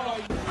fuck.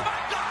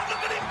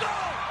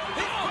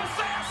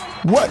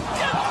 What?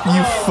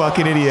 You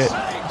fucking idiot.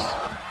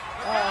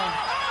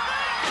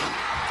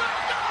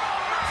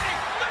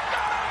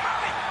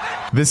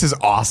 This is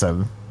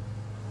awesome.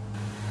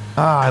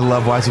 I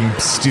love watching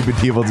stupid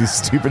people do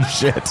stupid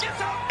shit.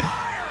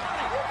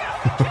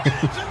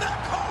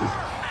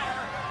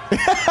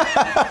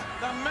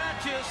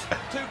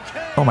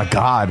 Oh my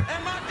god.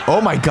 Oh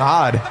my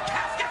god.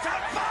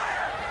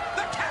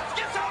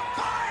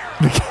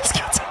 The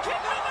casket's on fire.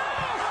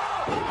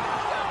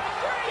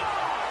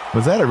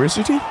 Was that a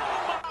Rooster Teeth?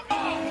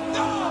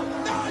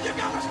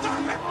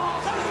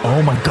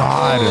 Oh my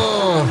god.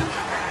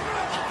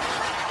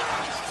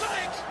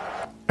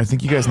 I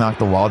think you guys knocked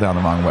the wall down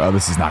the wrong way. Oh,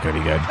 this is not going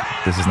to be good.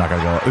 This is not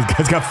going to go. This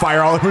guy's got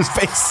fire all over his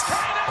face.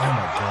 Oh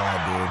my god,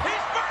 dude.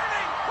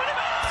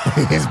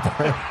 He's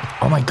burning.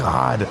 Oh my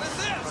god.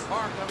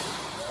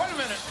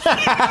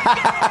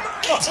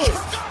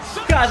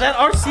 God, that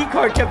RC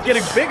car kept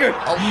getting bigger.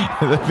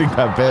 That thing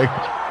got big.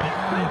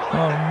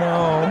 Oh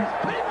no.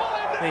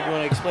 Think you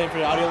want to explain for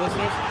the audio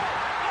listeners?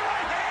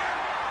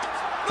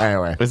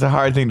 Anyway, It's a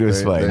hard thing to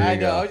explain. there I you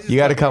know. go. I was just You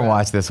got to fucking come around.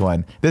 watch this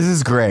one. This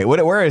is great.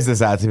 Where is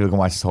this at so people can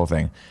watch this whole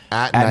thing?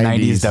 At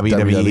 90s 90s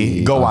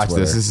WWE. Go on watch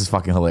Twitter. this. This is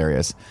fucking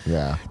hilarious.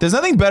 Yeah. There's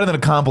nothing better than a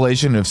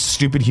compilation of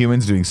stupid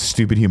humans doing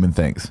stupid human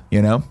things,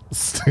 you know?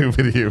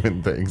 Stupid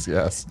human things,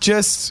 yes.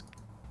 Just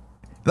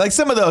like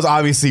some of those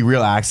obviously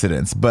real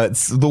accidents, but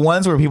the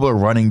ones where people are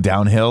running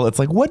downhill, it's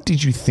like, what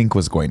did you think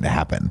was going to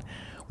happen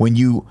when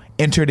you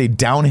entered a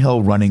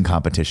downhill running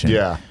competition?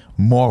 Yeah.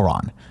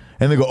 Moron.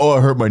 And they go, oh,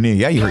 I hurt my knee.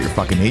 Yeah, you hurt your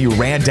fucking knee. You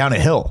ran down a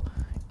hill.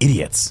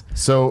 Idiots.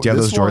 So do you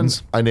have this those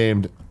Jordans? one I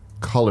named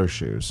color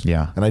shoes.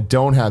 Yeah. And I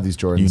don't have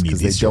these You Jordans need because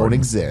they these don't Jordans.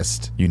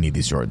 exist. You need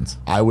these Jordans.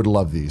 I would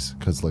love these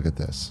because look at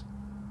this.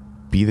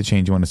 Be the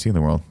change you want to see in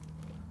the world.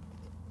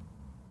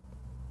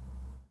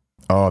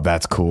 Oh,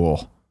 that's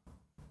cool.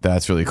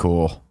 That's really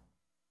cool.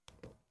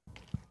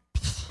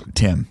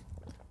 Tim,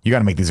 you got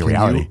to make these a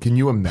reality. Can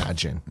you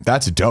imagine?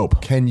 That's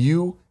dope. Can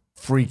you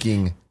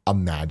freaking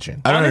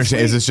imagine? I don't Honestly-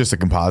 understand. Is this just a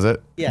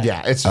composite? Yeah. Yeah,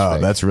 it's just Oh,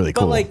 fake. that's really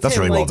But, cool. like, That's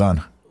Tim, really well like-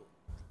 done.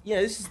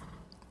 Yeah, this is.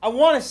 I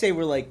want to say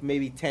we're like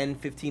maybe 10,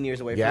 15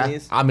 years away yeah. from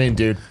these. I'm in,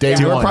 dude. Day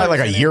Dude, we're one. probably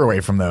like a year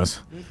away from those.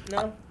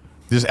 No.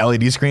 Just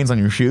LED screens on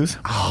your shoes.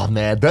 Oh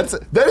man, that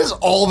is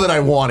all that I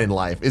want in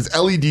life is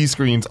LED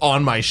screens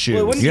on my shoes.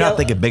 Well, it wouldn't You're be not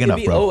thinking big it'd enough,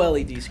 be bro.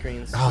 OLED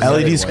screens.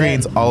 LED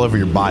screens all over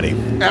your body.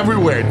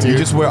 Everywhere, dude. You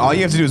just wear. All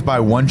you have to do is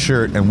buy one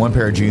shirt and one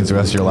pair of jeans the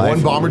rest of your life.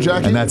 One bomber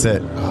jacket? and that's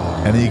it.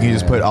 And then you can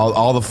just put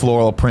all the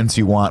floral prints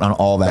you want on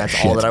all that That's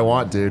shit. all that I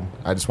want, dude.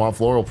 I just want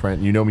floral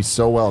print. You know me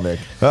so well, Nick.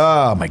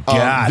 Oh my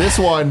god! This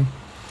one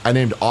I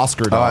named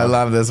Oscar Dog. Oh, I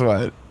love this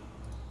one.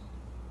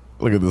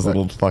 Look at this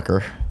little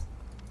fucker.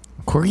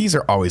 Corgis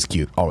are always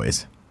cute.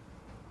 Always.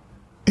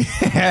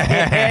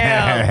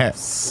 Damn.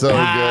 So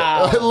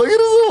Wow. good. Look at his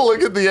little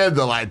look at the end.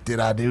 They're like,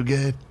 did I do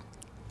good?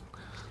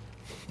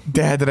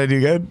 Dad, did I do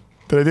good?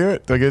 Did I do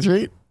it? Did I get a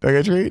treat? Did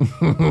I get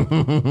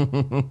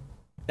a treat?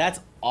 That's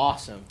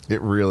awesome.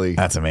 It really,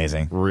 That's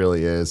amazing.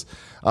 really is.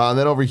 And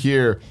then over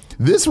here,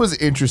 this was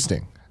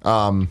interesting.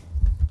 I'm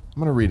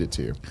going to read it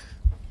to you.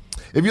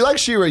 If you like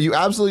She-Ra, you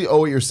absolutely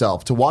owe it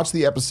yourself to watch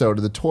the episode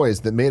of The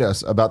Toys That Made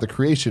Us about the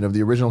creation of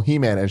the original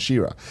He-Man and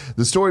She-Ra.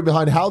 The story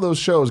behind how those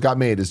shows got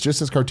made is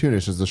just as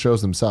cartoonish as the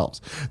shows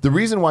themselves. The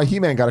reason why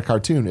He-Man got a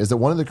cartoon is that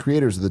one of the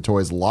creators of the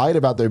toys lied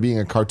about there being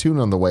a cartoon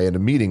on the way in a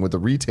meeting with the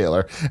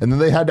retailer, and then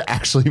they had to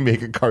actually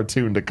make a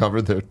cartoon to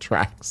cover their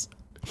tracks.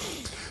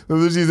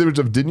 There's this image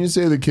of, didn't you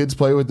say the kids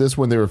play with this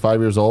when they were 5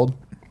 years old?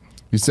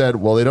 He said,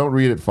 well, they don't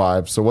read at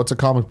 5, so what's a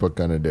comic book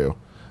going to do?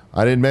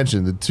 I didn't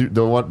mention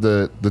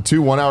the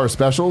two 1 hour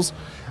specials.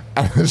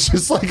 And it's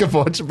just like a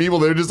bunch of people.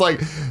 They're just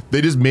like, they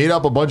just made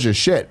up a bunch of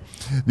shit.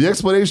 The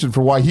explanation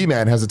for why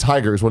He-Man has a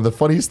tiger is one of the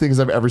funniest things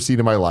I've ever seen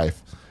in my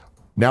life.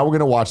 Now we're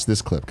going to watch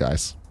this clip,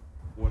 guys.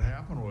 What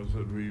happened was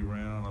that we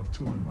ran out of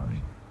tooling money.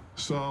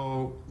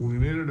 So we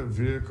needed a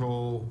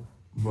vehicle,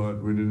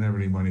 but we didn't have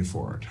any money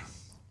for it.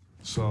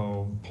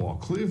 So Paul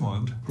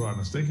Cleveland brought in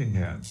his thinking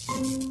hat.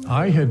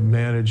 I had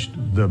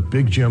managed the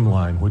Big Gem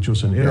line, which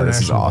was an this is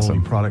international awesome.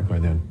 only product by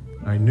then.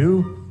 I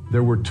knew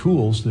there were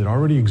tools that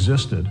already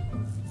existed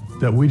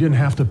that we didn't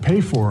have to pay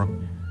for.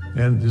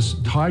 And this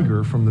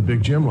tiger from the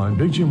Big Gem line,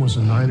 Big Gem was a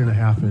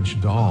 9.5-inch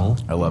doll.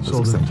 I love this So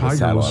the example. tiger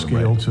Saddle was on him,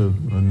 scaled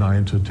to a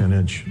 9 to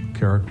 10-inch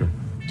character.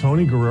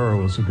 Tony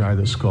Guerrero was the guy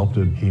that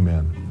sculpted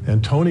He-Man.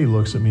 And Tony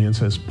looks at me and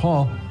says,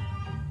 Paul,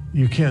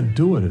 you can't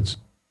do it. It's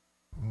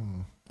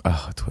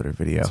Oh, Twitter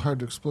video. Hard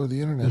to explore the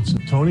internet. It's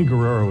Tony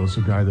Guerrero was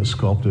the guy that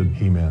sculpted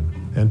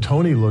He-Man. And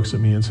Tony looks at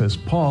me and says,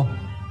 Paul,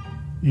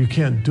 you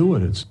can't do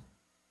it. It's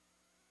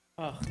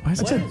Why is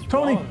I it said,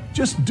 Tony,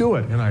 just do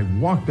it. And I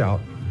walked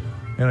out.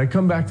 And I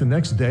come back the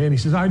next day and he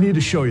says, I need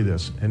to show you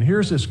this. And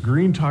here's this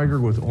green tiger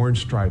with orange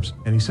stripes.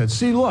 And he said,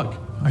 see, look.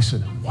 I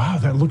said, wow,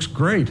 that looks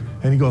great.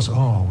 And he goes,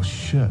 oh,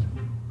 shit.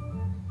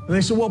 And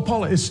they said, well,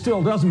 Paul, it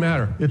still doesn't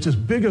matter. It's as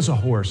big as a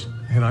horse.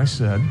 And I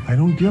said, I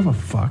don't give a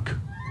fuck.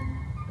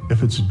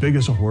 If it's as big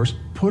as a horse,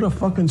 put a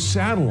fucking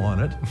saddle on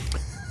it.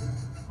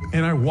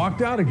 And I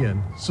walked out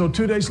again. So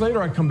 2 days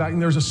later, I come back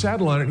and there's a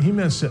saddle on it, and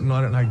He-Man's sitting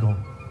on it, and I go,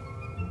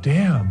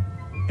 damn.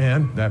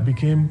 And that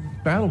became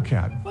Battle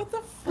Cat.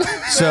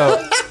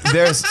 So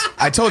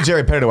I told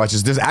Jerry Petty to watch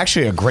this. There's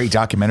actually a great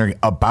documentary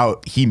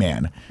about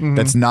He-Man.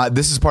 That's not,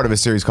 this is part of a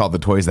series called The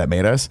Toys That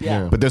Made Us.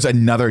 Yeah. But there's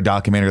another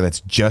documentary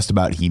that's just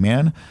about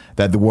He-Man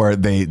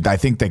I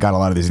think they got a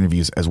lot of these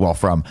interviews as well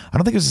from. I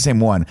don't think it was the same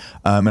one.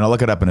 And I'll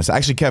look it up in a second.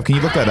 Actually, Kev, can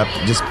you look that up?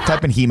 Just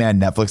type in He-Man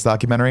Netflix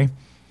documentary.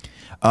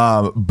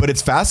 But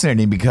it's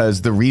fascinating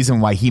because the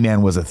reason why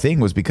He-Man was a thing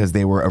was because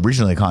they were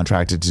originally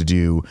contracted to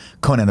do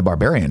Conan the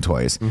Barbarian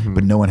toys,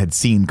 but no one had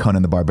seen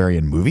Conan the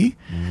Barbarian movie.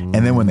 And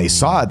then when they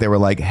saw it, they were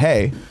like,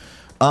 hey,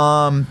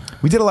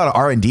 we did a lot of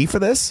R&D for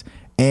this.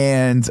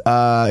 And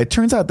it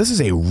turns out this is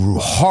a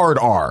hard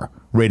R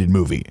rated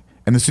movie.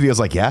 And the studio's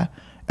like, yeah.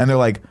 And they're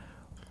like,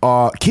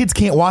 kids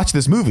can't watch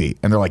this movie.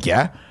 And they're like,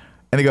 yeah.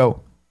 And they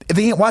go, if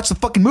they can't watch the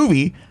fucking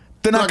movie,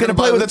 they're not going to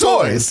play with the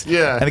toys.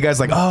 Yeah. And the guy's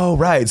like, oh,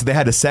 right. So they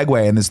had to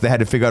segue and they had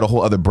to figure out a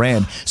whole other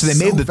brand. So they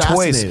made the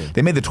toys. fascinating.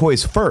 They made the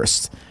toys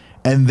first.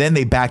 And then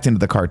they backed into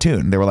the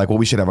cartoon. They were like, well,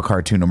 we should have a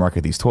cartoon to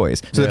market these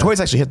toys. So the toys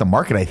actually hit the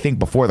market, I think,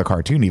 before the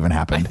cartoon even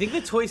happened. I think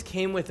the toys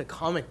came with a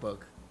comic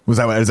book. Is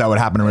that what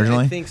happened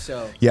originally? I think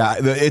so. Yeah,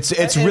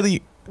 it's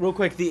really... Real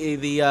quick, the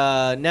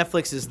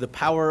Netflix is the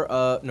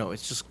Power... no,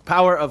 it's just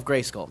Power of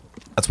Grayskull.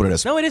 That's what it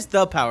is. No, it is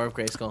the Power of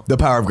Grayskull. The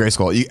Power of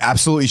Grayskull. You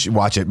absolutely should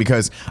watch it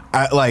because,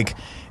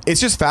 it's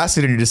just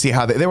fascinating to see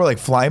how they were like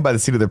flying by the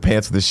seat of their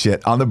pants with this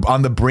shit on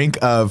the brink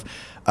of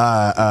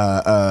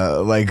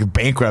like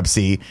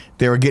bankruptcy.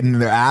 They were getting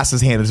their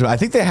asses handed to them. I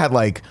think they had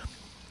like,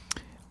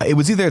 it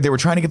was either they were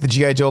trying to get the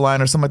G.I. Joe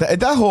line or something like that.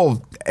 That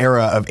whole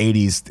era of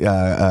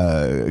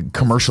 80s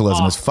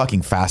commercialism is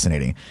fucking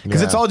fascinating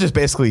because it's all just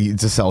basically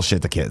to sell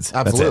shit to kids.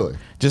 Absolutely.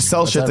 That's it. Just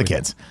sell shit to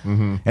kids.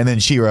 Mm-hmm. And then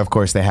She-Ra, of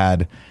course, they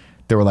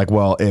were like,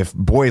 well, if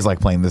boys like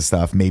playing this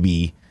stuff,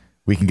 maybe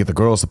we can get the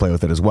girls to play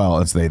with it as well.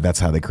 And so that's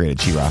how they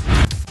created She-Ra.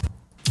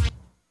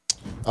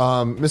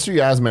 Mr.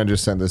 Yasman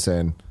just sent this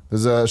in.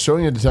 There's a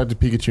showing of Detective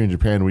Pikachu in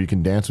Japan where you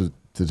can dance with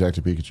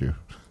Detective Pikachu.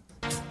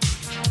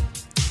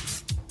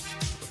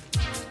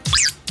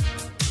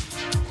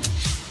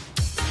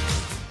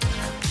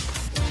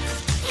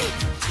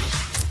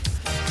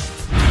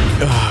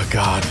 Oh,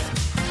 God.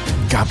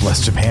 God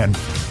bless Japan.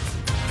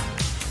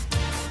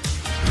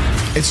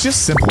 It's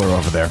just simpler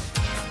over there.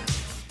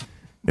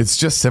 It's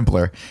just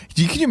simpler.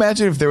 Can you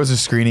imagine if there was a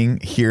screening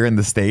here in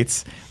the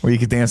States where you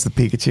could dance with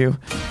Pikachu? Do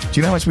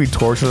you know how much we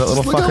torture that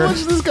little Look fucker? how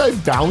much this guy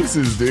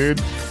bounces, dude.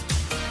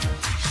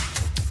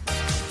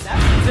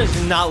 That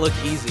does not look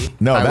easy.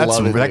 No,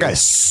 love it, that dude. guy's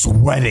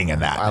sweating in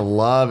that. I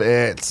love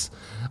it.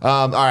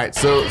 All right,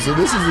 so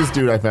this is this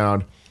dude I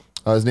found.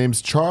 His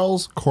name's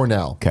Charles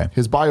Cornell. Okay.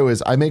 His bio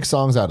is, I make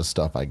songs out of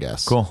stuff, I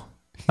guess. Cool.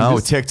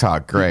 just-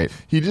 TikTok. Great.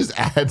 He just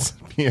adds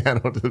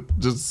piano to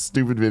just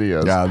stupid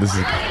videos. Yeah, this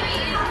is...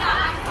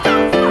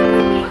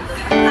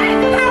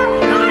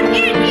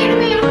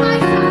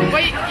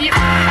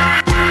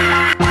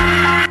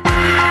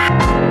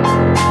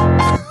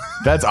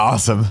 That's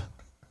awesome.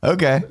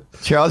 Okay.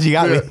 Charles, you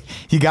got me.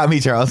 You got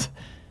me, Charles.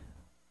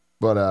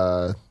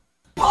 But,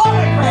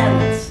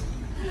 Pomegranates!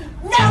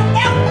 No,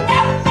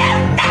 pomegranates!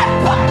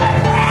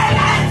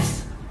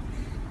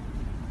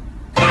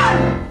 No!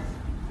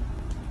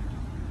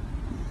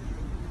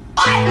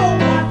 I don't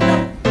want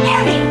them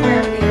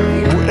anywhere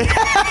near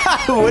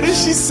here. What is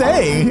she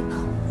saying?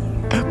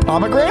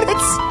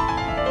 Pomegranates?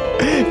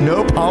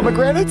 No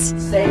pomegranates?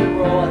 Say the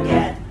rule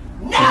again.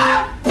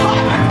 No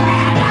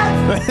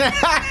pomegranates!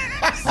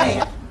 Say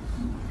it.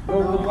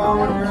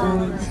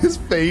 his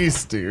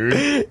face,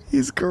 dude.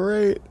 He's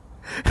great.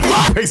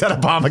 He brings out a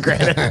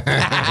pomegranate.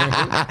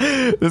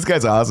 This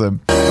guy's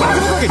awesome. He looks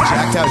like a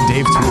jacked out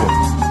Dave Toole.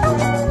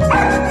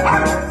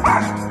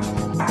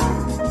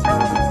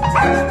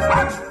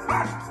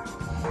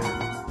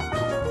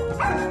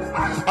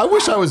 I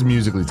wish I was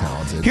musically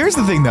talented. Here's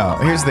the thing, though.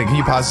 Here's the thing. Can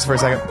you pause this for a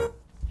second?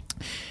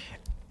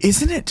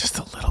 Isn't it just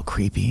a little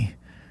creepy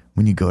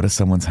when you go to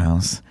someone's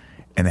house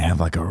and they have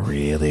like a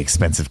really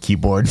expensive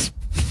keyboard?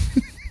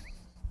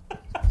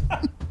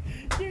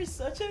 You're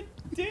such a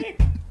dick.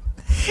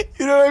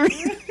 You know what I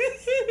mean?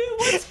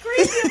 What's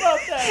creepy about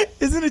that?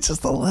 Isn't it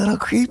just a little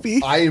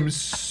creepy? I am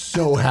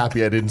so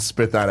happy I didn't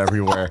spit that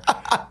everywhere.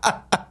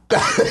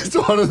 That is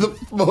one of the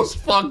most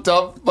fucked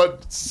up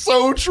but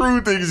so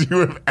true things you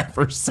have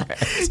ever said.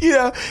 You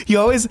know, you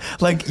always,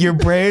 like, your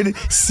brain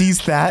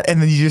sees that and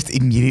then you just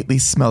immediately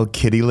smell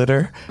kitty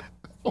litter.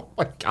 Oh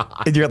my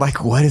God. And you're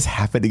like, what is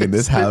happening in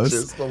this house?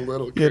 Just a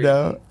little creepy. You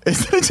know?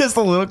 Isn't it just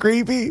a little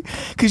creepy?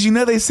 Because you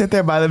know they sit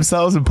there by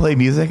themselves and play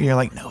music and you're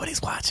like,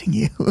 nobody's watching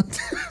you.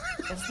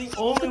 That's the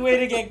only way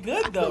to get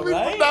good, though,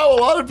 right? Now a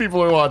lot of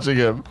people are watching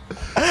him.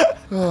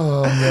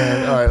 Oh,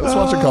 man. All right, let's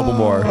watch a couple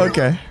more.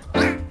 Okay.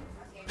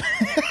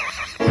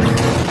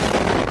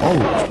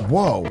 Oh,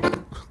 whoa.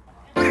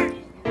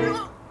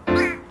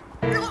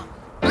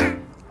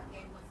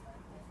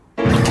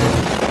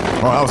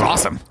 Oh, that was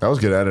awesome. That was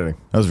good editing.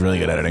 That was really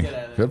good editing.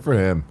 Good for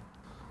him.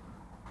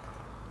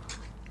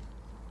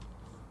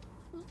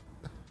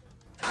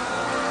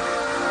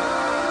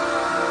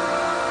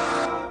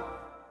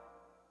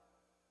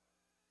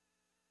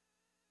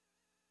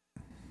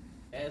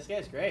 Yeah, this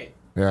guy's great.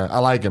 Yeah, I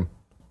like him.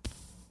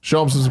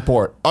 Show him some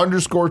support.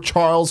 _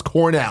 Charles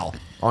Cornell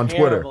on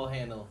Twitter. Terrible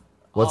handle.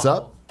 What's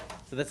up?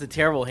 So that's a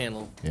terrible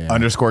handle. Yeah.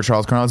 _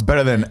 Charles Cornell. It's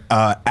better than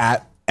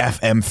at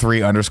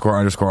FM3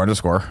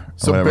 _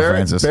 So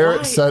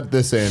Barrett sent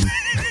this in.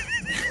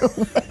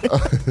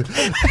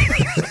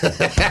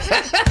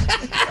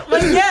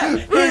 But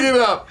yeah, Bring it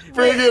up.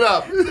 Bring it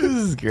up. This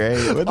is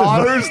great. What the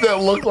Otters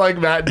that look like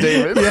Matt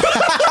Damon.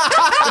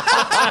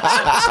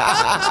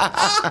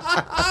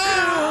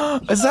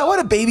 Is that what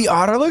a baby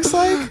otter looks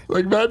like?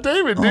 Like Matt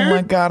Damon, dude. Oh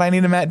my God, I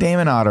need a Matt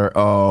Damon otter.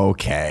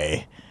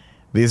 Okay.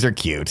 These are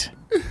cute.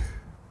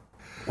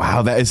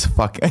 Wow, that is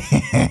fucking...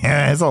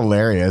 That's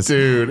hilarious.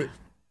 Dude.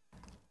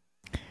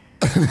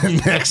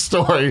 The next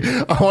story.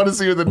 I want to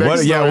see what the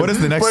next story Yeah, what is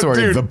the next story?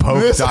 Dude, The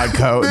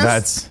Pope.co.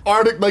 That's...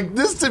 Arctic, like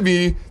this to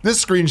me,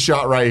 this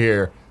screenshot right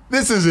here.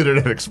 This is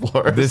Internet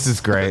Explorer. This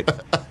is great.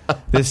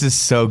 This is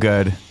so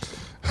good.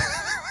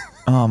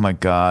 Oh my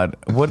God.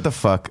 What the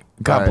fuck?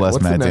 God All right, bless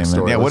what's the Matt next Damon.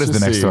 story? Yeah, what Let's is the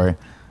just next see. story?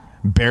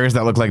 Bears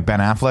that look like Ben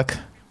Affleck?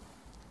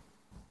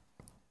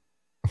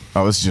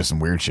 Oh, this is just some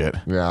weird shit.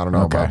 Yeah, I don't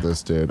know Okay. about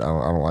this, dude. I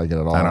don't like it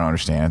at all. I don't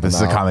understand. This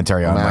is a I'm out.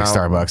 commentary on I'm like out.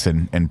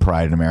 Starbucks and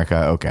Pride in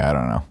America. Okay, I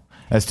don't know.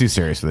 That's too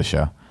serious for the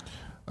show.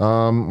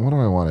 What do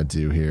I want to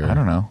do here? I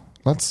don't know.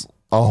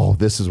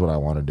 This is what I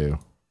want to do.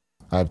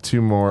 I have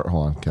two more.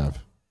 Hold on, Kev.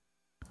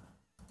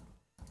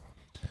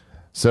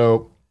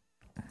 So,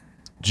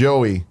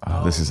 Joey.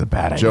 Oh, this is a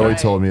bad idea. Joey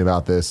told me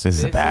about this. This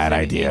is a bad an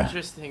idea.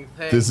 Interesting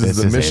thing. This is This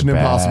the is a Mission bad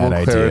Impossible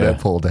idea. clarinet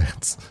pole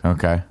dance.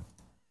 Okay.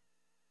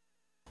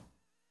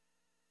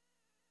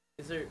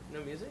 Is there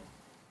no music?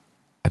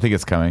 I think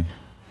it's coming.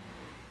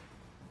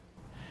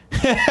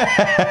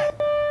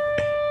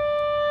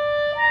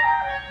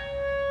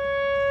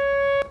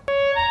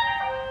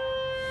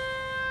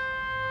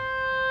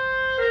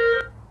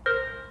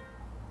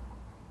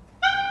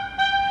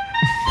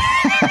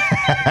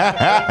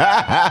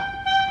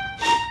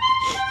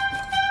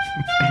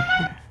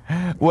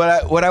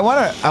 What I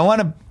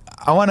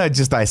want to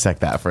just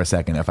dissect that for a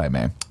second, if I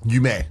may.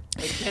 You may.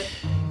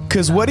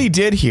 Because what he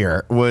did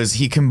here was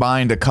he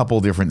combined a couple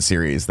different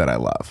series that I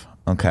love.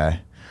 Okay,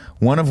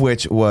 one of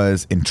which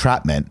was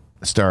Entrapment,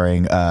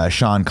 starring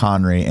Sean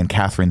Connery and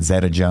Catherine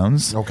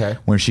Zeta-Jones. Okay,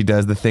 where she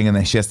does the thing and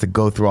then she has to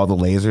go through all the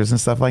lasers and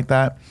stuff like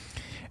that.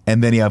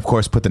 And then he, of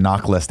course, put the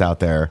knock list out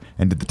there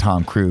and did the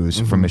Tom Cruise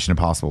from Mission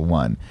Impossible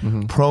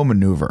 1. Pro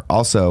Maneuver.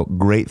 Also,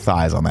 great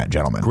thighs on that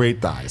gentleman.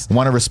 Great thighs.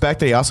 Want to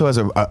respect that he also has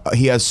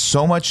he has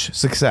so much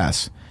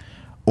success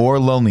or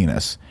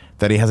loneliness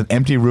that he has an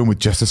empty room with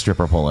just a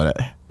stripper pole in it.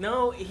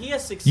 No, he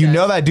has success. You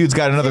know that dude's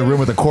got another room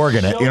with a Korg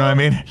in it. You know what I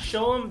mean?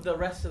 Show him the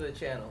rest of the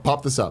channel.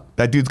 Pop this up.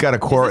 That dude's got a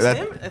Korg. Is this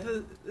him? I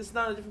thought it's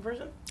not a different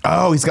person?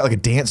 Oh, he's got like a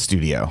dance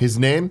studio. His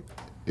name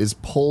is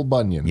Paul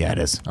Bunyan. Yeah, it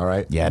is. All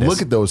right. Yeah, it is.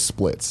 Look at those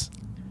splits.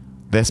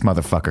 This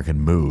motherfucker can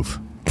move.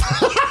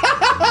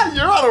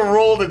 You're on a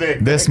roll today.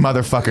 This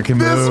motherfucker can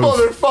This move.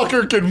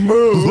 motherfucker can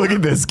move. Look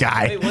at this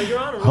guy. Wait, well, you're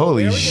on a roll.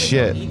 Holy Where are we gonna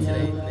shit. go eat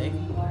today,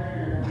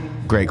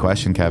 Nick? Great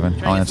question, Kevin.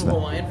 Trying I'll to answer get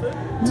some that. Hawaiian food?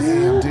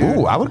 Damn, dude.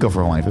 Ooh, I would go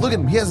for Hawaiian food. Look at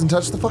him. He hasn't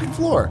touched the fucking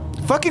floor.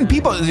 Fucking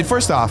people.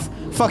 First off,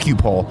 fuck you,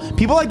 Paul.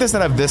 People like this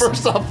that have this.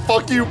 First off,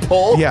 fuck you,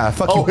 Paul. Yeah,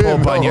 fuck you, Paul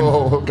him. Bunyan.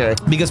 Oh, okay.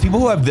 Because people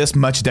who have this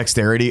much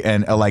dexterity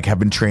and like have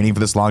been training for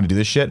this long to do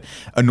this shit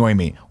annoy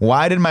me.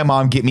 Why did my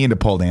mom get me into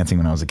pole dancing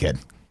when I was a kid?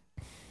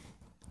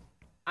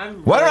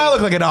 Why don't I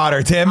look like an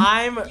otter, Tim?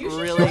 I'm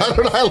really. Why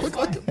don't I look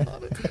like a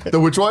otter? The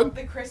which one?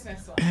 The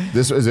Christmas one.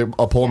 This is it.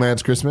 A pole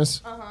man's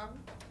Christmas.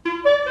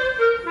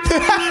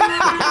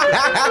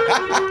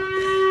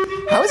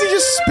 How is he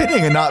just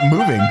spinning and not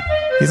moving?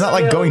 He's not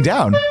like going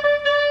down.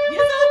 He's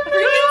a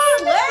freaking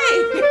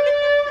sleigh.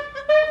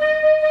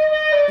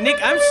 Nick,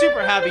 I'm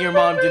super happy your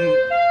mom didn't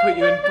put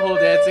you in pole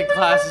dancing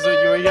classes when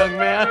you were a young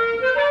man.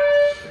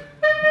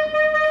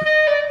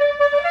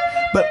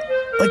 But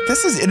like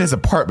this is in his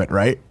apartment,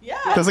 right? Yeah.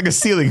 There's like a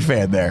ceiling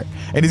fan there,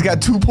 and he's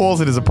got 2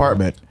 poles in his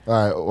apartment. All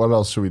right. What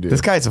else should we do?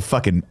 This guy's a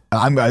fucking.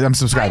 I'm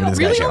subscribing to this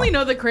I really guy's only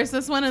channel. know the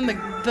Christmas one and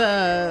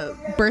the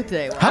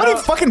birthday one. How many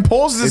fucking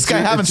poles does this It's guy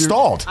your- have it's your-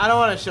 installed? I don't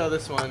want to show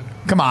this one.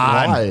 Come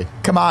on. Why?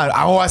 Come on.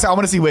 I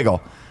want to see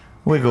wiggle.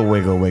 Wiggle,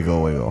 wiggle,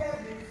 wiggle, wiggle.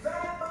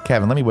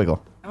 Kevin, let me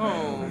wiggle.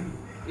 Oh.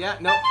 Yeah,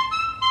 no.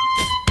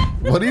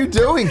 What are you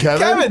doing, Kevin?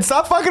 Kevin,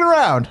 stop fucking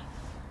around.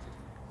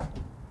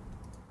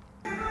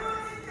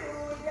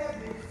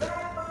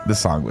 This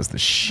song was the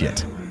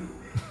shit.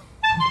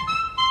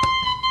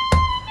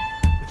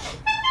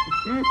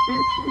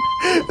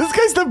 This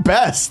guy's the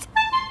best.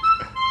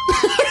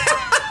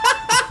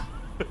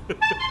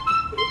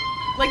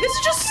 Like, this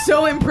is just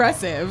so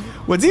impressive.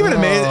 What's even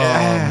amazing? Oh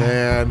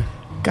man.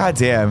 God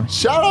damn.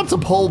 Shout out to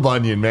Paul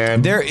Bunyan,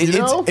 man.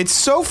 It's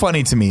so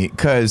funny to me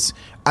because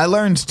I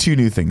learned 2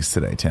 new things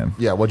today, Tim.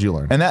 Yeah, what'd you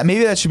learn? And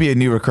that should be a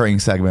new recurring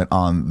segment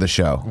on the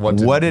show.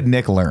 What did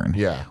Nick learn?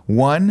 Yeah.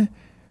 1,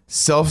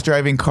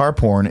 self-driving car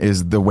porn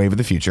is the wave of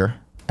the future,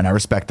 and I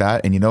respect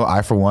that. And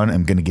I, for one,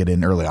 am going to get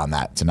in early on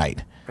that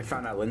tonight. I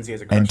found out Lindsay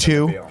has a crush And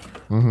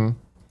 2,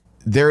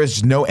 there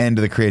is no end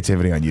to the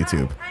creativity on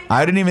YouTube.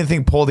 I didn't even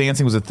think pole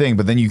dancing was a thing,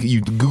 but then you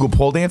Google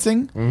pole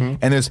dancing, and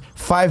there's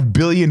 5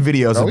 billion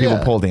videos of people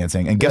pole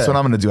dancing. And guess what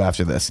I'm going to do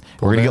after this?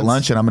 We're going to get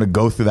lunch, and I'm going to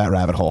go through that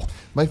rabbit hole.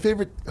 My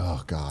favorite.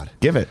 Oh God.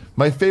 Give it.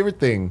 My favorite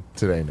thing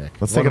today, Nick.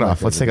 Let's take it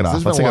off. Let's take it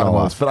off. Let's take it all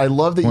off. But I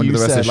love that Wanna you do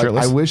the rest of said, this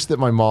like, shirtless? I wish that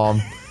my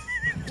mom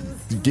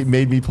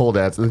made me pole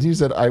dance. And then you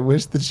said, I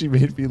wish that she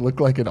made me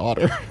look like an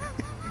otter.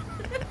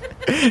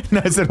 No,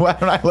 I said, why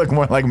don't I look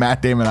more like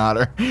Matt Damon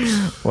Otter?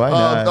 Why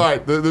not? All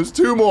right, there's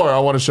 2 more I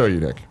want to show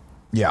you, Nick.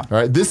 Yeah. All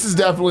right, this is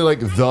definitely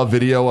like the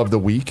video of the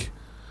week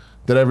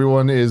that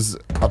everyone is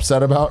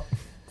upset about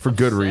for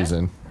good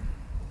reason.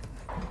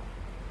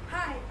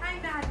 Hi,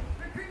 I'm Maddie,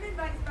 Recruitment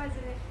Vice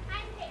President.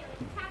 I'm Haley,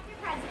 Chapter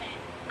President.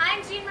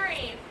 I'm Jean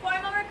Marie,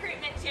 Formal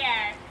Recruitment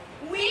Chair.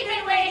 We've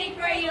been waiting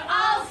for you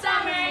all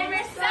summer, and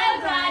we're so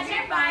glad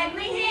you're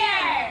finally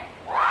here.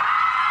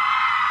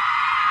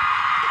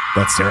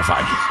 That's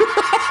terrifying. I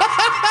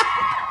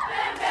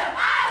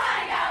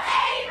wanna go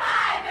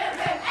 85, boom,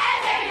 boom,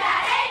 and baby,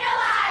 that ain't no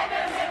lie.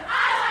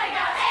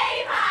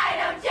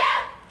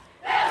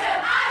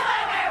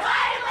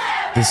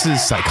 This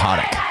is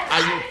psychotic.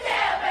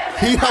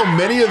 Hate how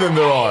many of them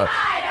there are.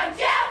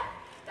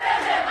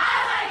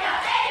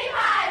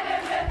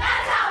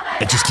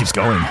 It just keeps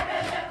going.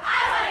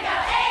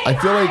 I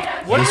feel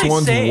like What do this they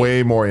one's say?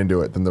 way more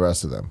into it than the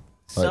rest of them.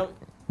 Like,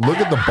 look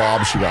at the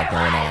bob she got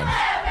going on.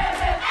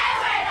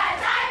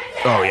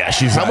 Oh yeah,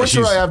 she's. How much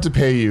do I have to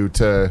pay you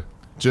to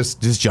just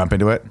jump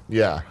into it?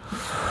 Yeah.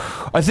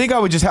 I think I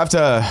would just have to.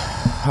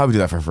 I would do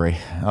that for free.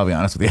 I'll be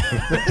honest with you.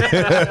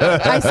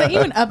 I sent you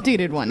an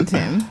updated one,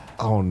 Tim.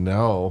 Oh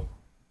no.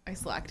 I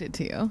slacked it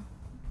to you.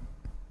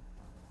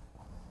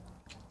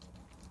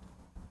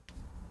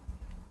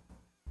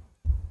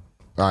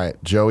 All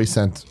right, Joey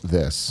sent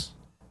this.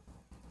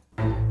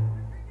 No,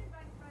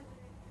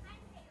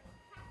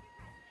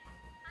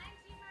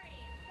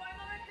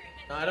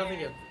 I don't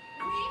think it.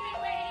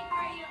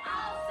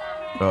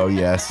 Oh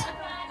yes.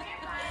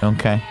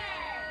 Okay.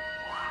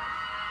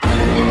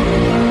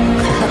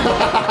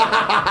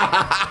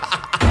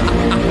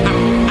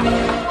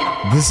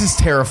 This is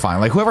terrifying.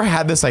 Like whoever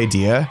had this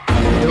idea,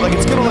 they're like,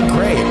 it's gonna look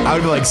great. I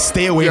would be like,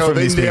 stay away from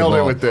they these nailed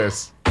people. it with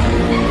this.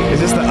 Is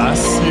this the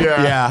us?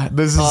 Yeah. Yeah.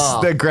 This is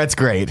that's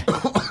great.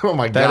 Oh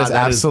my god, That is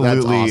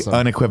absolutely that's awesome.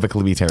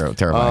 unequivocally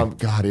terrifying.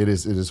 God, it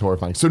is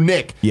horrifying. So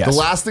Nick, Yes. the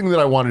last thing that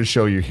I wanted to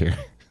show you here.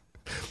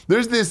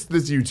 There's this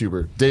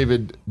YouTuber,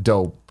 David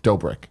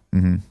Dobrik.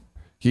 Mm-hmm.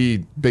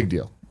 He big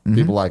deal.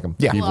 People like him.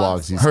 Yeah. He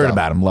vlogs. He's Heard stuff.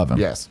 about him, love him.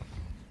 Yes.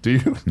 Do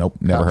you? Nope,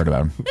 never heard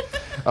about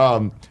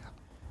him.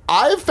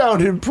 I've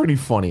found him pretty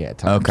funny at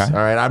times. Okay. All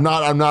right. I'm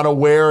not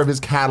aware of his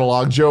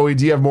catalog. Joey,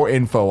 do you have more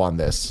info on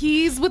this?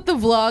 He's with the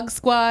Vlog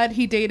Squad.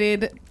 He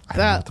dated. I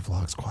don't know what the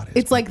vlog squad is.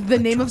 It's like the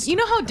name of. You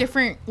know how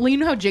different. You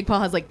know how Jake Paul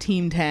has like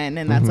Team 10,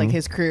 and that's like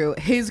his crew.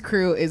 His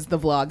crew is the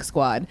Vlog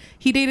Squad.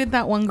 He dated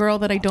that one girl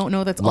that I don't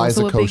know. That's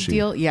Liza also a big Koshy.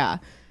 deal. Yeah,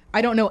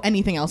 I don't know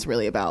anything else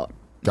really about.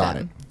 Got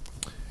them.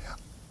 it.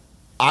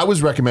 I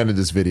was recommended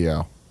this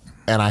video,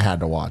 and I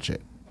had to watch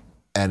it,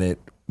 and it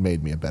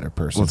made me a better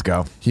person. Let's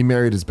go. He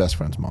married his best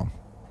friend's mom.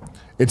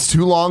 It's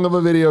too long of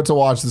a video to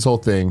watch this whole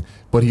thing,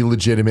 but he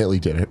legitimately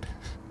did it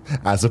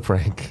as a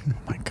prank. Oh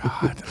my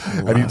God.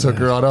 And he took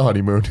her on a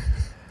honeymoon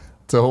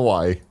to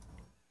Hawaii,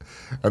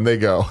 and they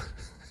go,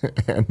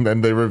 and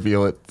then they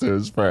reveal it to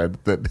his friend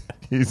that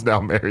he's now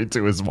married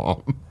to his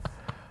mom.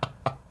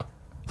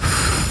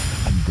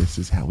 And this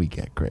is how we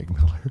get Greg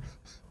Miller.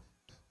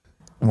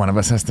 One of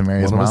us has to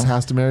marry his One mom. of us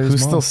has to marry his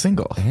Who's mom. still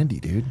single? Andy,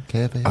 dude.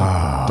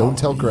 KFA. Don't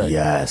tell Greg.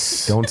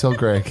 Yes. Don't tell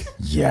Greg.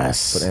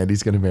 Yes. But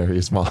Andy's going to marry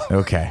his mom.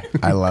 Okay,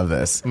 I love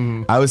this.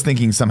 I was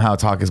thinking somehow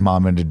talk his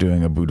mom into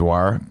doing a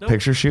boudoir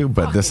picture shoot,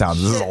 but this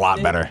is a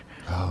lot better.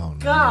 Oh, no.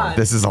 God.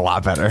 This is a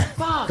lot better.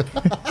 Fuck.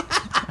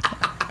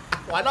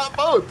 Why not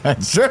both?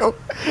 It's true.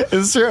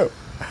 It's true.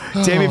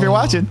 Jamie, if you're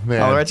watching,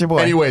 Man. I'll let your boy.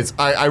 Anyways,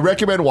 I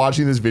recommend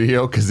watching this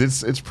video because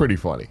it's pretty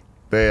funny.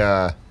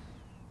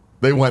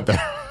 They went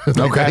there.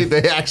 Okay.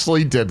 They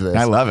actually did this.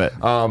 I love it.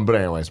 But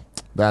anyways,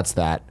 that's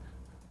that.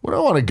 Where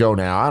do I want to go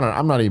now?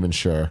 I'm not even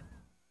sure.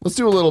 Let's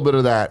do a little bit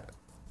of that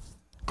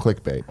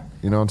clickbait.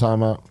 You know what I'm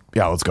talking about?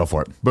 Yeah, let's go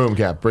for it. Boom,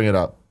 Cap, bring it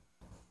up.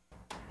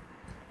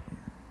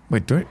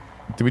 Wait, did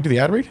we do the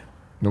ad read?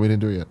 No, we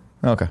didn't do it yet.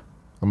 Okay.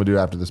 I'm gonna do it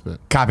after this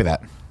bit. Copy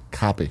that.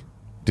 Copy.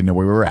 Didn't know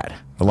where we were at.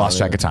 I lost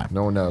track of time.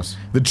 No one knows.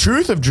 The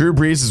truth of Drew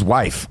Brees'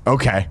 wife.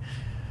 Okay.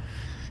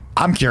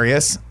 I'm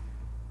curious.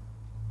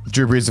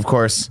 Drew Brees, of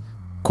course,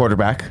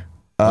 quarterback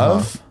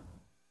of.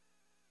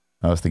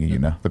 I was thinking,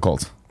 the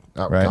Colts.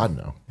 Oh, Right? God,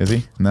 no. Is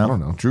he? No. I don't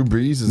know. Drew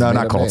Brees is No, a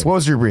not made-up Colts. name. What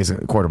was Drew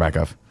Brees quarterback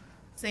of?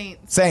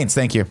 Saints. Saints.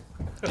 Thank you.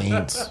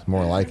 Saints.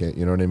 More like it.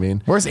 You know what I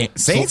mean? Where's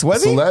Saints?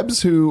 Was he?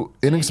 Celebs who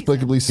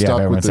inexplicably stuck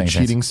everyone's with their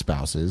saying cheating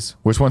spouses.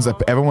 Which one's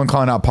everyone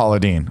calling out Paula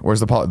Dean? Where's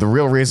the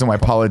real reason why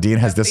Paula Dean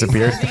has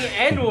disappeared? The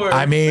N-word.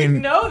 I mean, We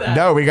know that.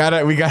 no, we got.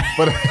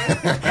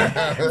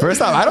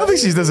 First off, I don't think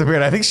she's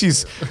disappeared. I think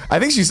she's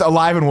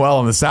alive and well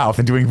in the South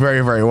and doing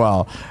very, very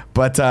well.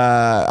 But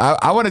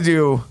I want to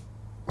do.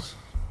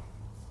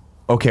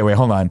 Okay, wait,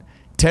 hold on.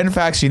 10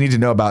 facts you need to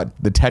know about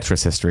the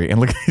Tetris history, and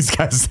look at these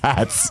guys'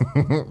 hats.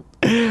 I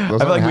feel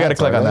like we got to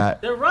click on that.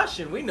 They're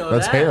Russian. We know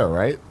That's that. hair,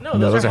 right? No,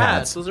 those are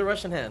hats. Those are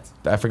Russian hats.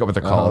 I forget what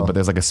they're called, but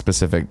there's like a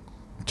specific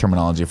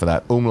terminology for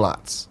that.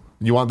 Umlauts.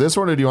 You want this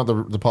one or do you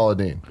want the Paula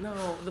Dean?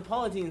 No, the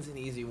Paula Dean's an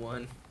easy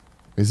one.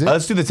 Is it?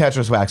 Let's do the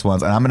Tetris wax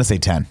ones, and I'm going to say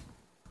 10.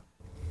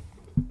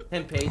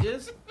 10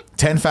 pages?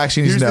 10 facts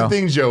you need Here's to know. the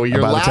thing, Joey. You're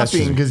about the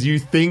laughing Tetris. because you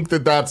think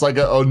that that's like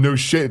oh no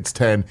shit, it's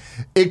 10.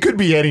 It could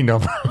be any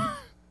number.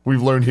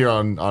 We've learned here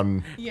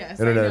on Yes,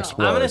 I Internet know.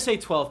 Explorer. I'm going to say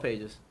 12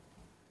 pages.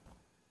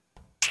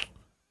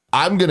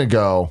 I'm gonna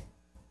go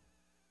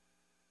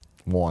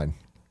 1.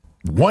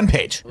 1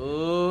 page.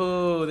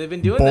 Ooh, they've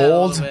been doing that a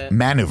Bold little bit.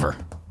 maneuver.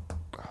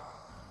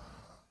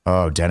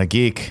 Oh, Den a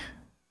Geek.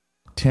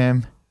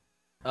 Tim,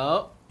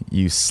 Oh,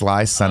 you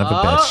sly son of a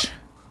bitch.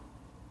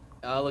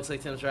 looks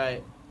like Tim's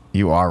right.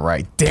 You are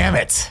right. Damn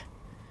it.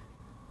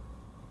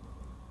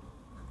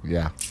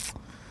 Yeah.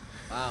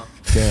 Wow.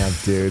 Damn,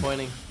 dude.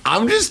 Pointing.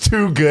 I'm just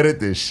too good at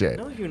this shit.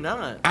 No, you're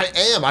not. I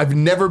am. I've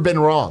never been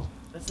wrong.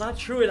 That's not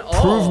true at all.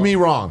 Prove me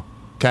wrong,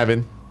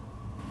 Kevin.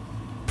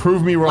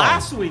 Prove me wrong.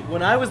 Last week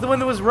when I was the one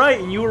that was right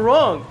and you were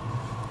wrong.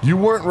 You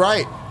weren't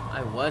right.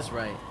 I was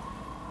right.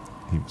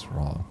 He was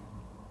wrong.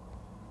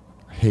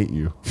 I hate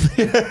you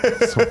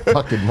so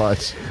fucking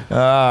much.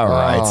 All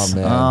right. Oh,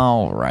 man.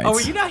 All right. Oh,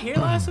 were you not here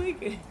last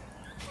week?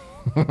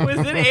 Was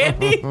it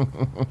Andy?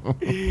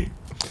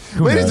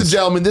 Ladies and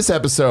gentlemen, this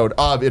episode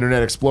of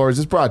Internet Explorers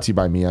is brought to you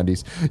by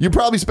MeUndies. You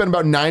probably spend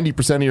about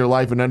 90% of your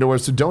life in underwear,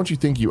 so don't you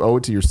think you owe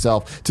it to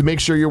yourself to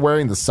make sure you're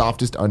wearing the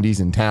softest undies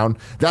in town?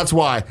 That's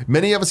why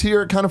many of us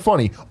here at Kind of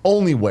Funny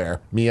only wear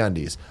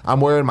MeUndies.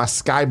 I'm wearing my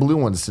sky blue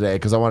ones today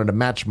because I wanted to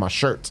match my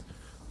shirt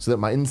so that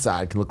my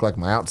inside can look like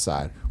my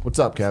outside. What's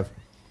up, Kev?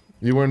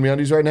 You wearing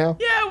MeUndies right now?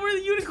 Yeah, we're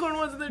the unicorn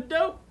ones and they're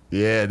dope.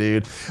 Yeah,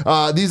 dude.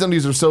 These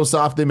undies are so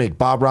soft, they make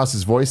Bob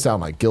Ross's voice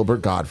sound like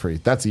Gilbert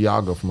Gottfried. That's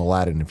Iago from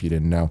Aladdin, if you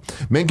didn't know.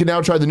 Men can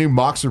now try the new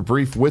Boxer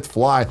Brief with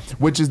Fly,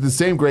 which is the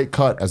same great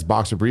cut as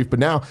Boxer Brief, but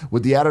now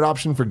with the added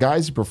option for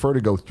guys who prefer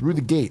to go through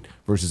the gate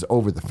versus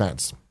over the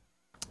fence.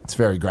 It's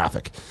very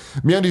graphic.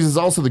 MeUndies is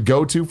also the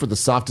go-to for the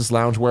softest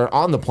loungewear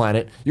on the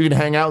planet. You can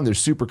hang out in their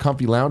super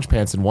comfy lounge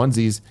pants and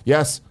onesies.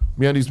 Yes,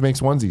 MeUndies makes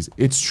onesies.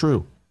 It's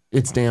true.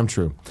 It's damn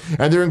true.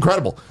 And they're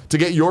incredible. To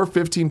get your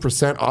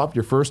 15% off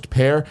your first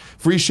pair,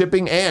 free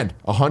shipping, and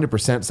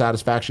 100%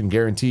 satisfaction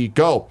guarantee,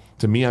 go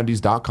to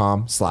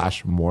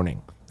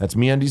MeUndies.com/morning. That's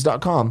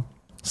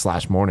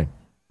MeUndies.com/morning.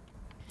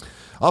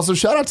 Also,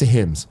 shout out to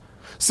Hims.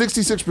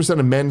 66%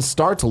 of men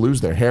start to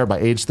lose their hair by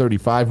age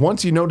 35.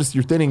 Once you notice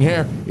your thinning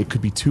hair, it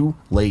could be too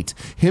late.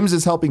 Hims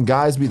is helping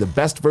guys be the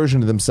best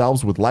version of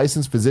themselves with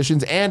licensed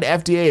physicians and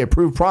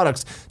FDA-approved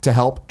products to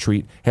help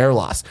treat hair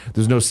loss.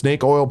 There's no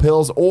snake oil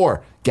pills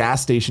or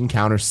gas station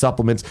counter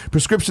supplements,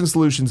 prescription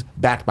solutions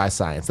backed by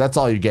science. That's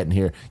all you're getting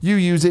here. You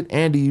use it,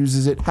 Andy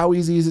uses it. How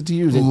easy is it to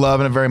use it?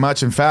 Loving it very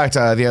much. In fact,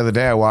 the other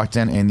day I walked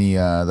in and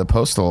the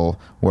postal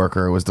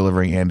worker was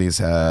delivering Andy's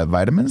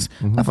vitamins.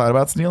 I thought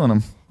about stealing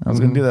them. I was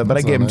going to do that, but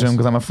I gave them to him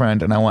because I'm a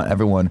friend and I want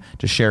everyone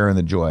to share in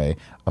the joy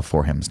of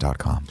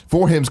 4hims.com.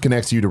 4hims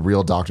connects you to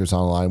real doctors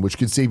online, which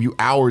can save you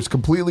hours,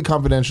 completely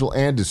confidential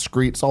and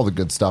discreet. It's all the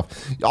good stuff.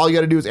 All you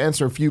got to do is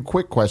answer a few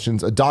quick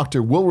questions. A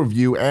doctor will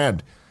review,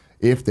 and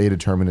if they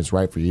determine it's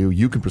right for you,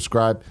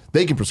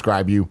 they can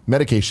prescribe you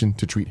medication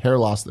to treat hair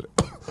loss that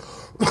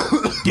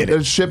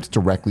is shipped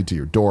directly to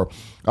your door.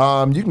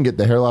 You can get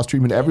the hair loss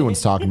treatment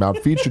everyone's talking about,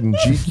 featured in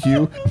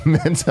GQ,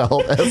 Men's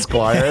Health,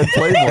 Esquire, and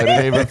Playboy, to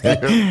name a few.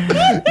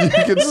 You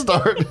can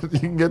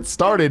get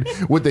started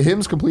with the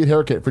Hims Complete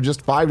Hair Kit for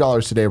just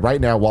 $5 today,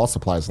 right now, while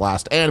supplies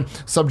last, and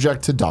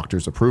subject to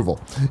doctor's approval.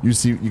 You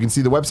can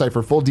see the website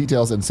for full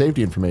details and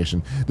safety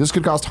information. This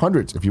could cost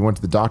hundreds if you went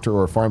to the doctor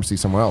or a pharmacy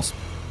somewhere else.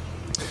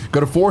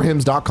 Go to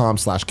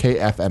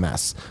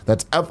 4hims.com/KFMS.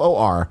 That's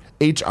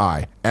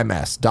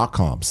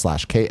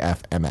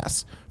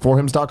FORHIMS.com/KFMS.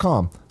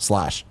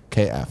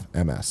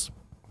 4hims.com/KFMS.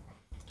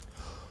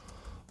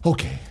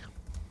 Okay.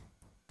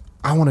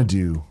 I want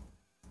to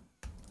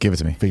give it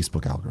to me.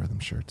 Facebook algorithm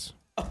shirts.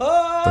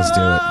 Let's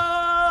do it.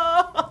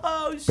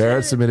 Oh, shit.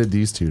 Barrett submitted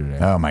these two today.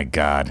 Oh my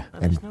God.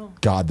 And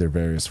God, their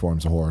various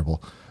forms are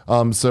horrible.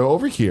 So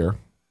over here,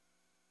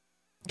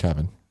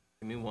 Kevin.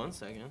 Give me 1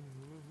 second.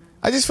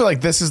 I just feel like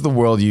this is the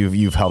world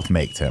you've helped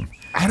make, Tim.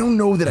 I don't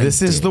know that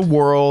this is the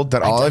world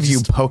that all of you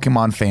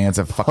Pokemon fans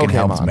have fucking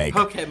helped make.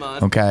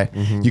 Pokemon. Okay?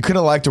 You could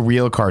have liked a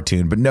real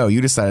cartoon, but no,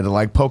 you decided to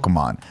like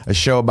Pokemon, a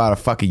show about a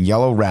fucking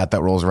yellow rat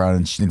that rolls around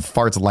and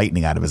farts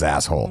lightning out of his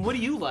asshole. What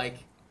do you like?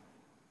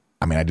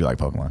 I mean, I do like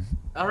Pokemon.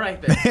 All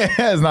right, then.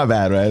 It's not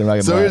bad, right? I'm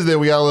not so here's the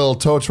we got a little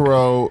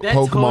Totoro, that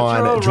Pokemon,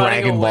 Totoro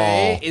Dragon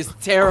Ball is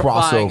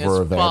terrifying crossover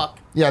as event. fuck.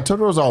 Yeah,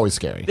 Totoro's always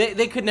scary.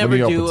 They could never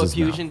do a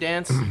fusion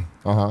dance.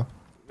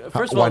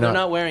 First of all, they're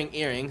not wearing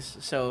earrings,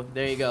 so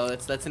there you go.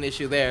 That's an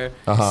issue there.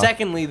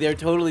 Secondly, they're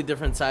totally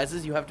different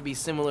sizes. You have to be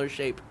similar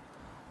shape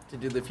to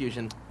do the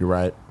fusion. You're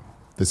right.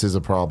 This is a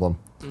problem.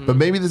 But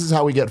maybe this is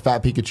how we get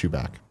Fat Pikachu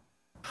back.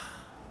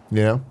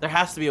 You know? There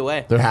has to be a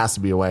way. There has to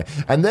be a way.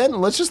 And then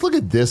let's just look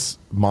at this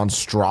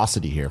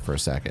monstrosity here for a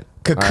second.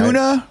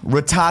 Kakuna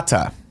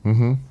Rattata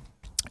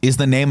is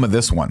the name of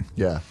this one.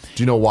 Yeah.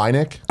 Do you know why,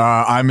 Nick?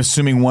 I'm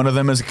assuming one of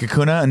them is a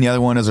Kakuna and the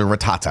other one is a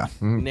Rattata.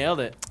 Nailed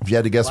it. If you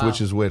had to guess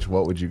which is which,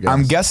 what would you guess?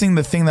 I'm guessing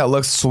the thing that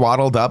looks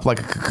swaddled up like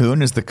a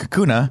cocoon is the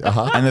Kakuna,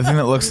 and the thing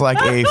that looks like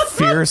a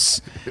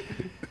fierce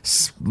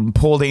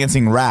pole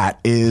dancing rat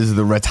is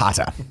the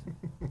Rattata.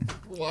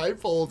 Why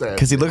pole dancing?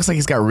 Because he looks like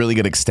he's got really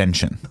good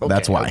extension.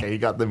 That's why. Okay, he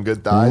got them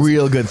good thighs.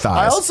 Real good thighs.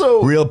 I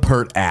also real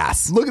pert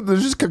ass. Look at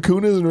there's just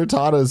Kakunas and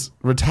Rattatas.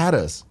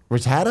 Rattata.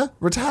 It's not a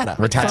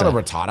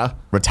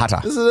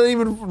Rattata. This isn't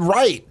even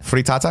right.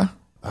 Frittata?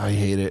 I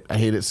hate it. I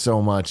hate it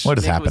so much. What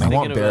is happening? I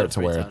want Barrett to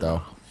wear it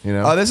though. You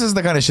know? Oh, this is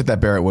the kind of shit that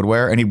Barrett would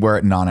wear, and he'd wear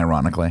it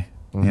non-ironically.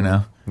 You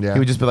know? Yeah. He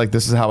would just be like,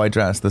 "This is how I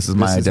dress. This is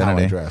my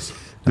identity.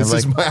 This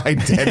is my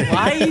identity."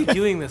 Why are you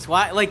doing this?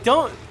 Why? Like,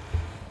 don't.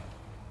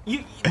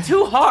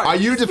 Too hard. Are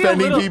you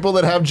defending people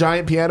that have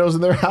giant pianos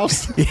in their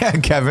house? Yeah,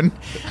 Kevin.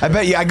 I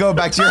bet you. I go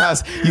back to your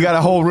house. You got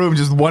a whole room,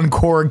 just one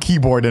core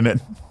keyboard in it.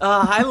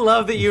 I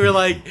love that you were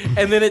like,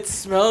 and then it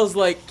smells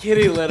like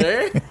kitty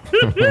litter.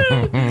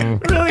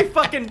 Really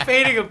fucking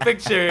painting a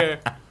picture here.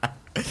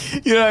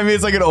 You know what I mean?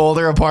 It's like an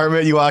older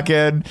apartment. You walk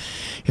in,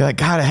 you're like,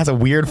 God, it has a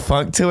weird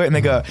funk to it. And they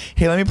go,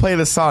 hey, let me play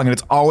this song. And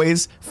it's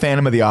always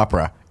Phantom of the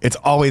Opera. It's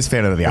always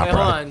Phantom of the Opera.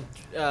 Hold on.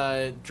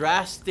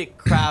 Drastic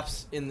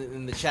craps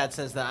in the chat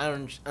says that I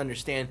don't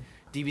understand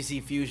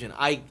DBC Fusion.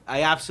 I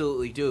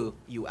absolutely do,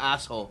 you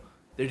asshole.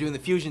 They're doing the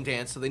fusion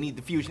dance, so they need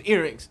the fusion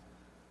earrings.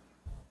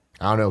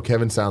 I don't know.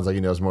 Kevin sounds like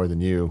he knows more than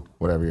you,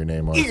 whatever your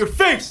name was. Eat your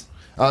face!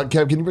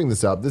 Kev, can you bring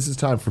this up? This is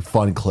time for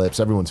fun clips,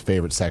 everyone's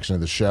favorite section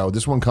of the show.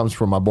 This one comes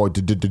from my boy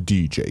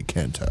DJ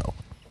Kento.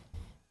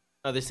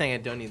 Oh, they're saying I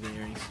don't need the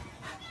earrings.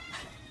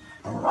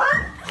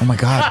 Oh my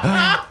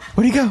God.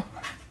 Where'd he go?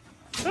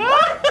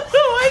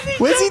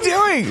 What's he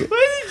doing?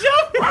 Why is he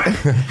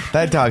jumping?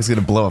 That dog's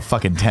gonna blow a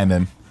fucking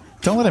tendon.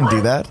 Don't let him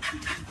do that.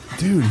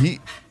 Dude, he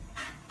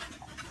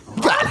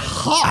got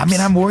hops. I mean,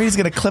 I'm worried he's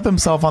gonna clip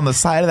himself on the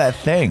side of that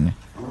thing.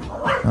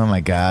 Oh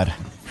my God.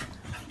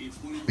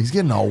 He's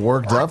getting all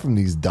worked up from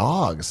these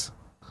dogs.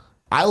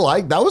 That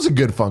was a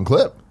good fun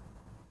clip.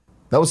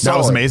 That was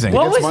amazing.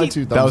 What was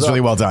he? That was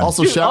really well done.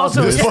 Also, shout out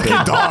to this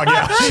fucking dog.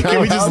 Yeah.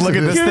 Can we just look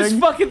at this Cutest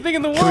thing? fucking thing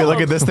in the world. Can we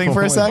look at this thing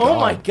for a sec? Oh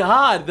my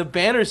God, the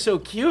banner's so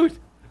cute.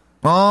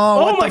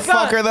 Oh, what my the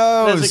God. fuck are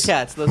those? Those are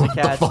cats. Those are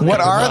cats. What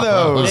are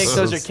those? Nick,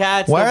 those are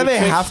cats. Why Those are they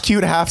chicks. half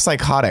cute, half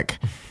psychotic?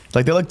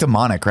 Like they look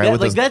demonic, right? Yeah,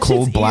 With like those that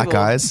cold shit's black evil.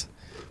 eyes.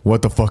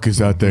 What the fuck is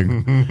that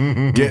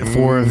thing? Get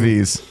 4 of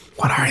these.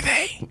 What are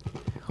they?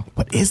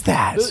 What is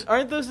that?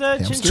 Aren't those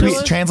chinchillas?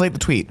 Tweet, translate the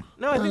tweet.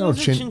 No, I think those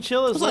are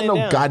chinchillas. Those are laying no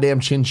down. goddamn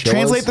chinchillas.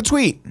 Translate the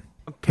tweet.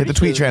 Hit the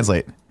tweet,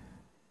 translate.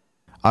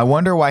 I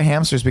wonder why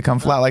hamsters become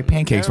flat like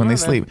pancakes when they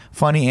sleep.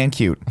 Funny and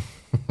cute.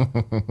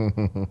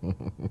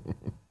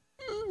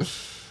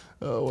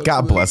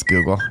 God bless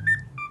Google.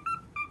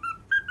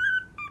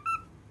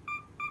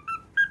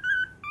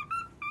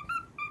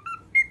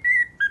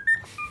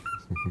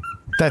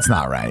 That's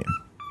not right.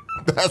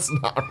 That's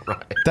not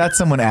right. That's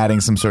someone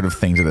adding some sort of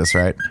thing to this,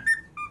 right?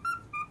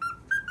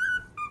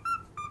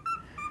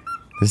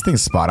 This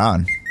thing's spot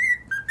on.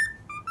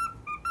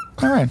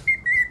 All right.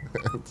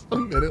 It's a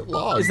minute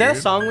long. Is that dude.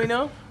 a song we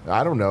know?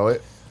 I don't know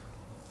it.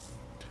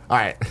 All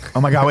right.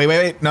 Oh my God,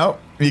 wait. No,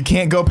 you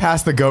can't go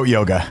past the goat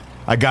yoga.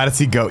 I gotta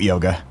see goat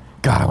yoga.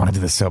 God, I want to do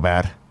this so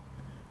bad.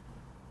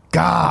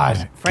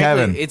 God, Frankly,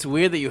 Kevin. it's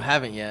weird that you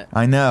haven't yet.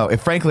 I know.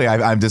 Frankly,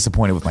 I'm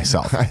disappointed with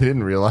myself. I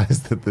didn't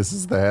reast that this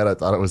is the head. I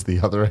thought it was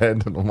the other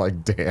end, and I'm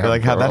like, damn. You're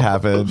like, how'd that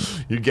happen?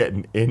 You're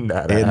getting in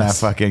that In that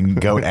ass. fucking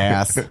goat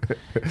ass.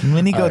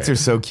 Mini goats are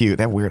so cute.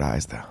 They have weird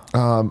eyes,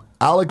 though.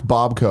 Alec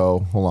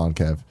Bobko. Hold on,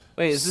 Kev.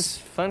 Wait, is this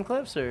fun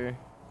clips or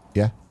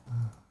Yeah,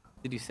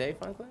 did you say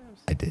fun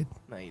clips? I did.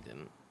 No, you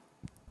didn't.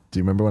 Do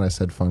you remember when I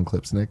said fun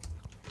clips, Nick?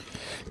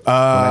 When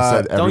I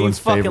said don't you everyone's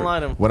fucking favorite, lie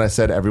to him. When I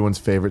said everyone's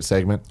favorite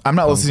segment. I'm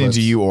not fun listening clips.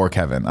 to you or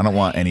Kevin. I don't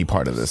want any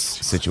part of this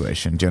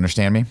situation. Do you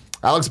understand me?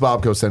 Alex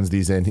Bobko sends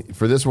these in.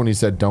 For this one, he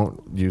said,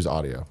 don't use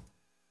audio.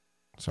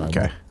 So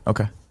Okay.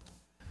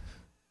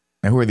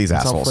 Now, who are these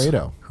assholes?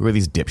 Alfredo. Who are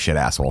these dipshit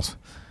assholes?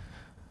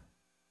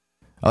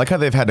 I like how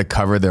they've had to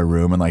cover their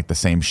room in like the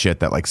same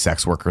shit that like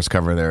sex workers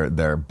cover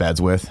their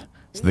beds with,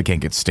 so they can't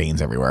get stains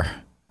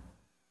everywhere.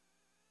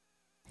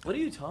 What are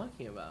you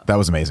talking about? That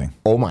was amazing.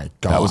 Oh my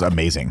God. That was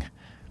amazing.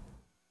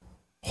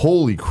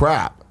 Holy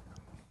crap.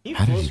 Can you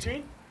How did full you-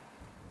 screen?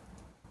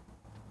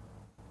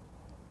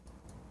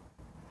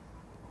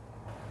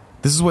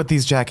 This is what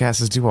these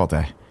jackasses do all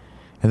day.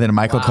 And then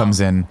Michael comes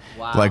in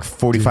like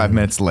 45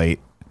 minutes late,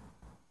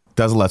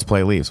 does a let's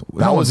play, leaves.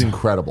 That was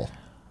incredible.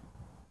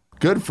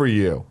 Good for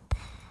you.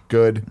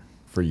 Good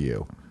for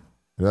you.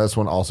 And this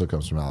one also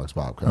comes from Alex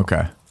Bobko.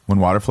 Okay. When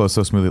water flows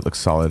so smoothly, it looks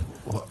solid.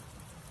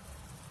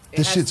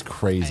 This shit's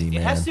crazy,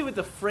 man. It has to do with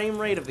the frame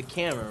rate of the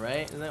camera,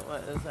 right? Is that how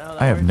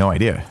that I have works? no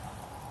idea.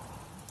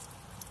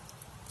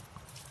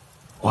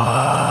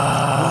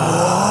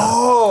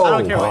 I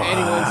don't care what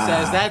anyone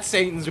says. That's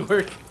Satan's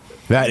work.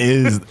 That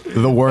is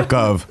the work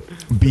of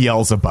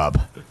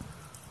Beelzebub.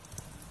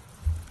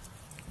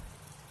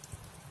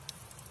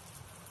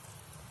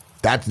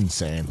 That's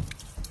insane.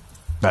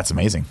 That's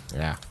amazing.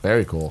 Yeah,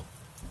 very cool.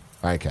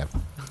 All right, Kev.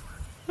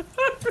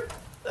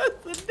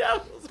 That's the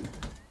devil's.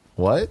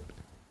 What?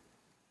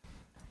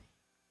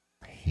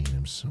 I hate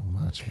him so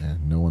much,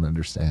 man. No one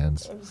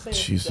understands. I'm just saying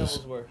Jesus. it's the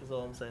devil's work is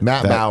all I'm saying.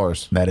 Matt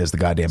Bowers That is the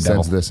goddamn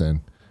devil. sends this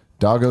in.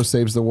 Doggo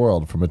saves the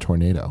world from a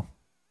tornado.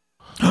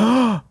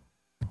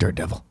 Dirt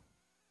devil.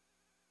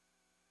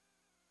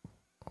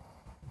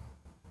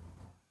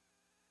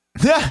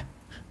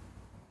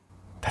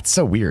 That's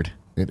so weird.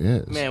 It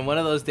is. Man, one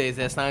of those days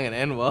that's not gonna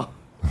end well.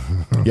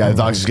 Yeah, the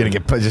dog's just gonna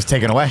get just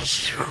taken away.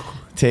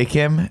 Take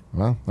him.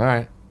 Well, all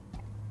right.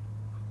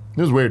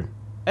 It was weird.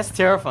 That's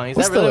terrifying. Is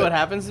What's that really the- what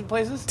happens in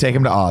places? Take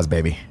him to Oz,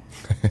 baby.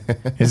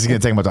 This is gonna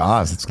take him to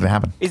Oz. It's gonna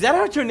happen. Is that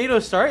how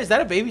tornadoes start? Is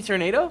that a baby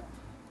tornado?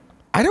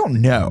 I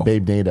don't know.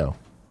 Babe NATO.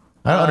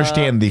 I don't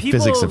understand the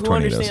physics of People who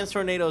tornadoes. understands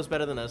tornadoes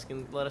better than us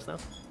can let us know.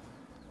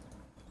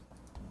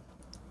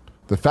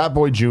 The Fat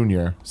Boy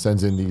Jr.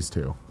 sends in these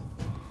two.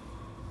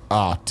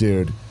 Ah,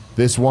 dude.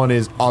 This one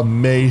is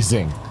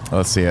amazing.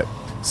 Let's see it.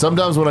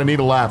 Sometimes when I need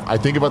a laugh, I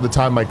think about the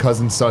time my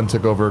cousin's son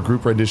took over a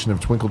group rendition of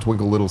Twinkle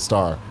Twinkle Little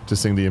Star to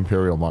sing the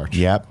Imperial March.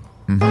 Yep.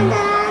 Mm-hmm.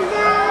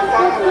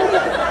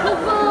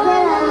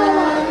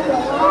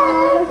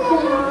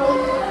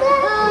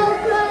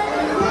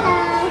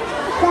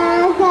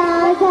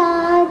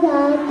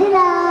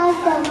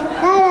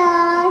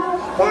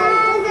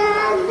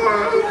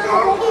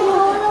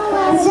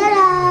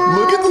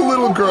 Look at the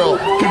little girl,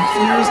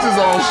 confused as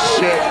all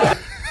shit.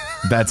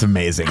 That's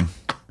amazing.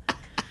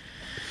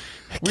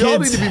 We all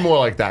need to be more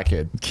like that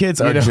kid. Kids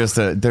are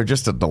they're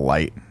just a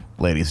delight,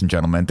 ladies and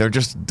gentlemen. They're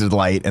just a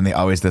delight, and they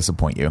always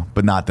disappoint you.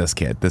 But not this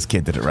kid. This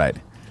kid did it right.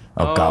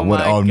 Oh God!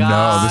 What? Oh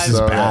no! This is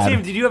bad.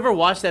 Tim, did you ever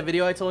watch that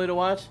video I told you to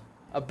watch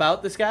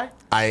about this guy?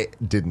 I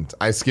didn't.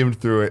 I skimmed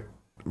through it.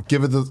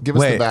 Give us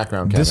the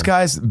background, Kevin. This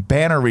guy's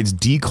banner reads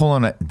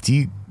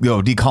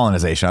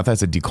decolonization. I thought it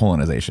said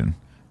decolonization.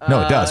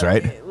 No, it does,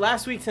 right?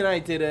 Last week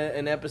tonight did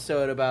an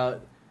episode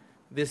about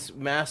this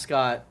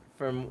mascot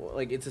from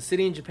it's a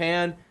city in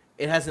Japan.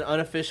 It has an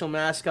unofficial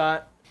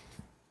mascot.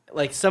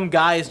 Like some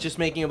guy is just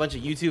making a bunch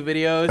of YouTube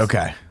videos.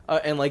 Okay.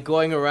 And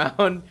going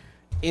around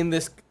in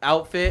this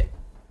outfit,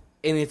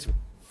 and it's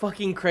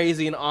fucking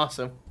crazy and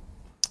awesome.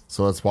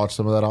 So let's watch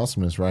some of that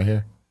awesomeness right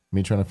here.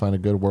 Me trying to find a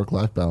good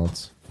work-life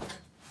balance.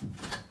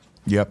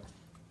 Yep.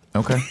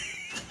 Okay.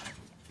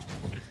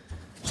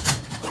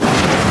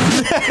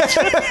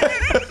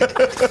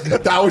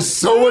 That was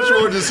so much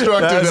more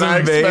destructive than I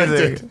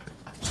expected.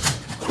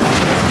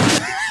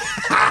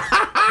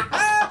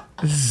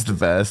 This is the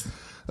best.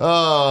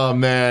 Oh,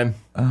 man.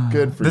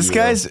 Good for you. This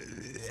guy's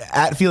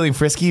at Feeling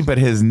Frisky, but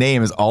his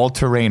name is All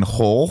Terrain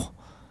Hole.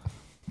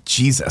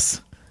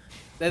 Jesus.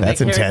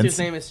 That's intense. The character's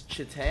name is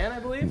Chitan, I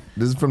believe.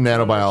 This is from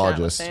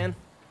Nanobiologist.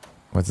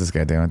 What's this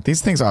guy doing?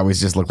 These things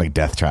always just look like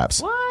death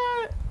traps.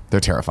 What? They're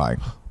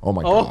terrifying. Oh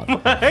my God.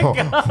 Oh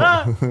my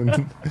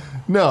God.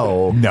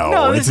 No.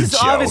 No, this is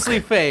obviously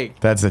fake.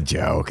 That's a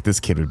joke. This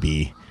kid would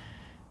be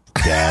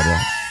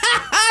dead.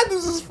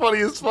 This is funny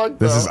as fuck,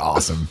 This is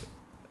awesome.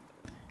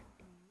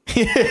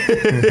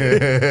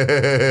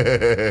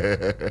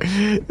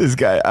 This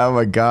guy, oh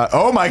my God.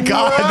 Oh my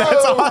God,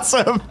 that's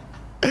awesome.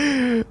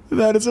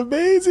 That is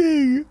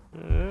amazing.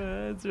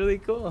 That's really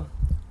cool.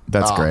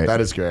 That's great.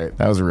 That is great.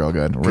 That was real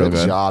good. Real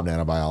good job,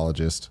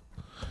 Nanobiologist.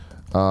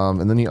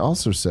 And then he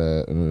also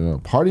said,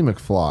 Party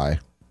McFly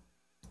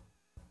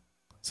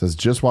says,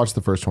 just watch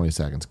the first 20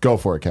 seconds. Go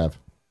for it, Kev.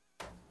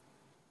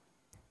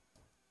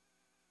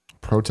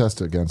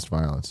 Protest against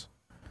violence.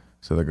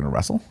 So they're going to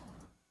wrestle?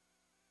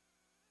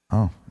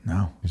 Oh,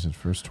 no. He said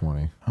first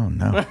 20. Oh,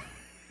 no.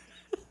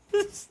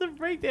 This is the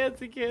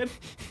breakdancing kid.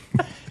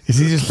 Is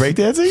he just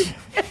breakdancing?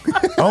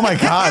 Oh, my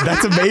God.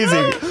 That's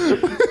amazing.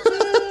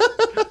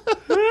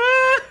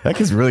 That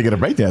kid's really good at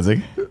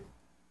breakdancing.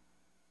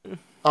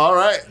 All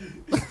right.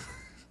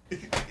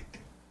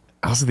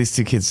 Also, these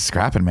two kids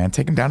scrapping, man.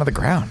 Take him down to the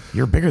ground.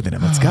 You're bigger than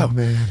him. Let's go.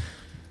 Man.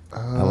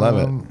 I love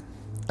it.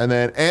 And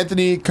then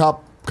Anthony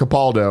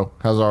Capaldo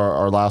has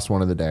our last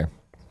one of the day.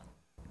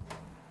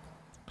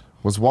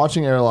 Was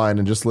watching Airline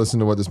and just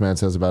listened to what this man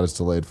says about his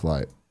delayed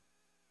flight.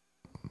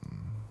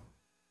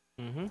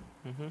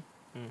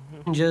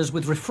 Passengers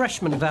with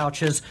refreshment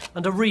vouchers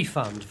and a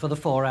refund for the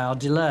 4-hour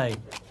delay.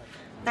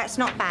 That's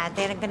not bad.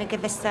 They're going to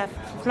give us the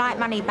flight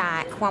money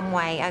back one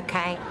way,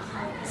 okay?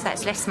 So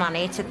that's less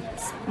money,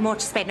 more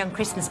to spend on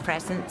Christmas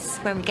presents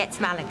when we get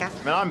to Malaga. I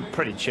mean, I'm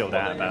pretty chilled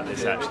out about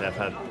this, actually. I've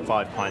had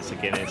 5 pints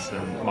of Guinness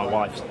and my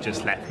wife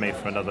just left me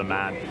for another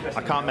man.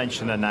 I can't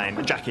mention her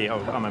name. Jackie,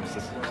 I'm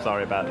so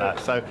sorry about that.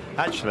 So,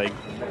 actually,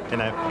 the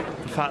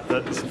fact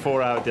that it's a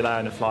 4-hour delay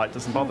on a flight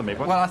doesn't bother me.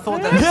 Well, I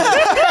thought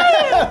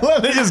that...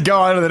 Let me just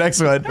go on to the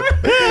next one.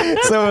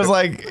 So it was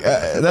like,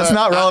 that's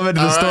not relevant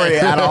to the story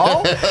at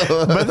all,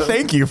 but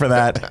thank you for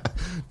that.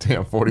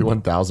 Damn,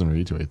 41,000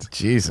 retweets.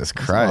 Jesus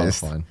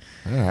Christ. Fun.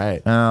 All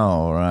right.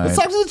 All right. Let's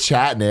talk to the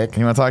chat, Nick.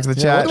 You want to talk to the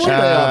chat? What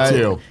are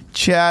they up to?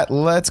 Chat,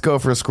 let's go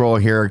for a scroll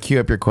here. Queue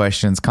up your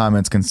questions,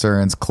 comments,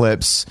 concerns,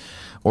 clips,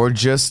 or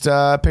just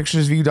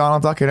pictures of you,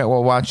 Donald Duck,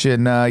 while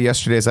watching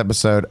yesterday's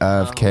episode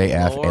of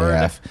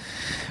KFAF.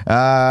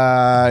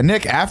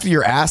 Nick, after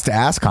your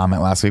ass-to-ass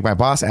comment last week, my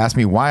boss asked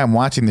me why I'm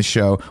watching the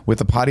show with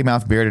the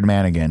potty-mouthed bearded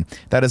man again.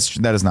 That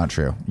is not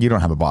true. You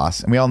don't have a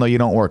boss. And we all know you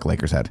don't work,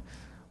 Lakers head.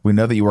 We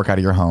know that you work out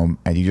of your home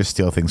and you just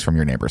steal things from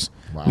your neighbors.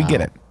 Wow. We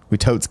get it. We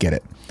totes get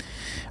it.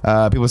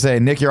 People say,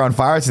 Nick, you're on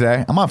fire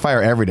today. I'm on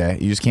fire every day.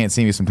 You just can't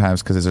see me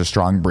sometimes because there's a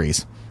strong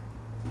breeze.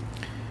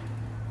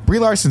 Brie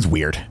Larson's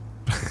weird.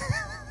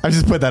 I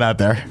just put that out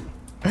there.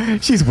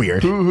 She's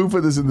weird. Who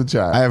put this in the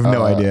chat? I have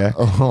no idea.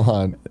 Hold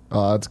on.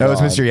 That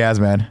was Mr.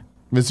 Yasman.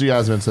 Mr.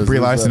 Yasman says Brie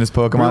Larson is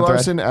Pokemon. Brie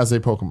Larson as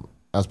a Pokemon.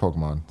 As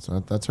Pokemon. So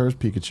that's hers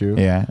Pikachu.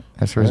 Yeah,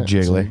 that's hers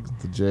Jiggly. So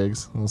the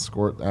Jigs, little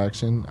squirt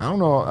action. I don't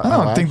know. I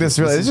don't think this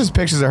really. It's just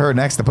pictures of her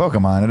next to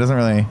Pokemon. It doesn't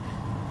really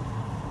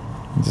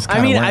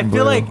I mean, I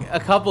feel like a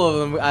couple of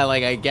them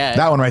I get.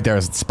 That one right there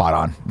is spot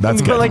on.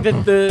 That's good. But like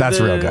that's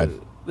real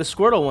good. The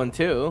Squirtle one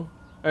too.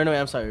 Or no,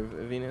 I'm sorry,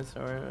 Venus.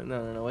 Or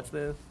no. What's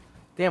the?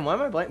 Damn, why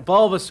am I blank?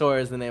 Bulbasaur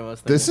is the name I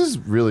was thinking. This is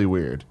really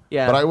weird.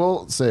 Yeah. But I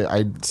will say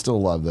I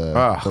still love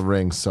the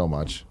ring so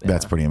much. Yeah.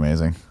 That's pretty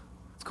amazing.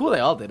 It's cool they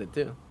all did it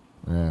too.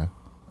 Yeah.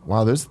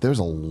 Wow, there's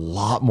a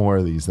lot more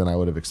of these than I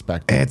would have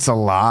expected. It's a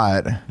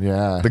lot.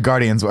 Yeah. The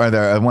Guardians are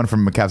there. One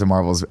from Captain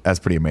Marvel that's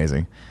pretty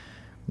amazing.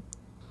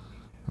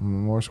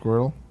 More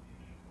Squirtle.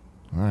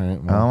 All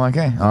right. Well,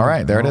 okay. All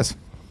right. There it is.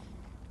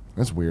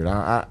 That's weird.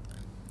 At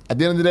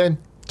the end of the day,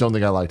 don't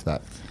think I liked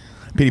that.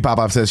 Petey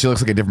Popoff says she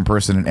looks like a different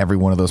person in every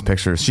one of those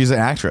pictures. She's an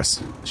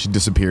actress. She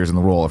disappears in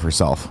the role of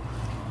herself.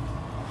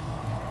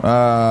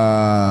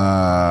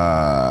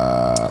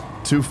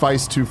 Too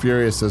Feist, Too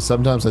Furious says,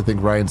 sometimes I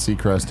think Ryan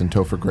Seacrest and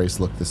Topher Grace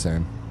look the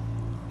same.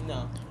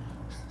 No.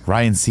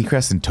 Ryan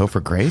Seacrest and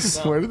Topher Grace?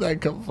 Where did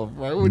that come from?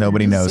 Why would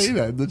Nobody you knows. say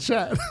that in the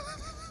chat?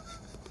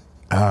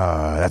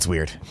 That's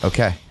weird.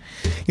 Okay.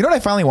 You know what I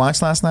finally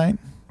watched last night?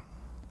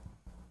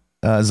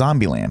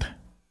 Zombieland.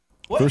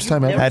 What? First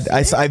time ever?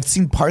 I've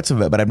seen parts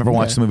of it, but I've never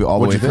watched the movie all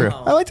the way through.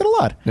 I liked it a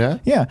lot. Yeah?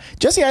 Yeah.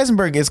 Jesse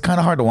Eisenberg is kind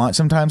of hard to watch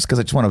sometimes because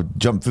I just want to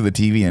jump through the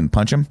TV and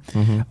punch him.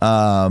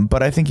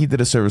 But I think he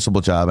did a serviceable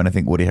job, and I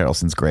think Woody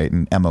Harrelson's great,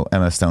 and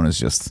Emma Stone is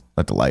just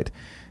a delight.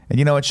 And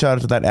you know what? Shout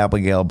out to that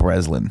Abigail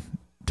Breslin,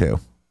 too.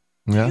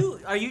 Yeah.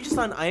 Are you just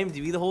on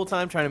IMDb the whole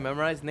time trying to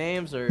memorize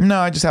names? Or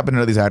No, I just happen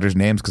to know these actors'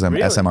 names because I'm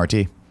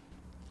SMRT.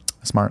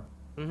 Smart.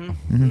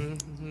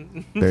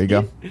 There you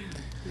go.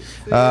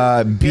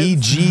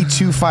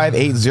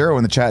 BG2580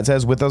 in the chat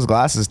says, with those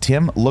glasses,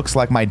 Tim looks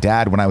like my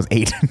dad when I was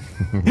 8.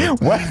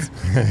 What?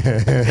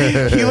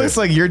 He looks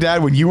like your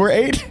dad when you were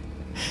 8?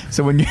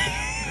 So when you...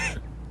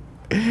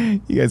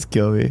 You guys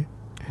kill me.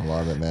 I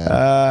love it,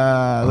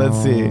 man.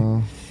 Let's see.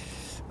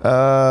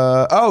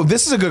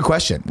 This is a good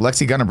question.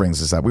 Lexi Gunner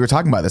brings this up. We were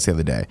talking about this the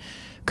other day.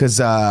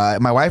 Because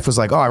my wife was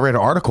like, I read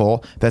an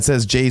article that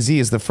says Jay-Z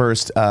is the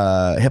first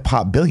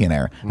hip-hop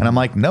billionaire. And I'm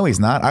like, no, he's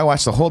not. I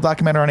watched the whole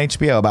documentary on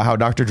HBO about how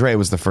Dr. Dre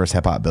was the first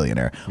hip-hop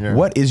billionaire. Yeah.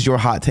 What is your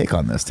hot take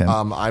on this, Tim?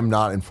 I'm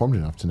not informed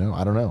enough to know.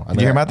 I don't know. Did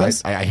you hear about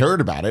this? I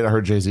heard about it. I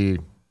heard Jay-Z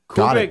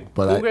got it.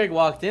 But Greg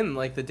walked in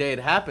like the day it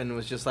happened,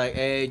 was just like,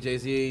 hey,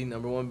 Jay-Z,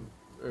 #1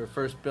 or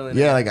first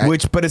billionaire. Yeah,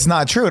 but it's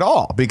not true at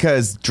all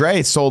because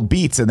Dre sold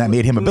Beats and that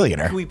made him a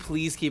billionaire. Can we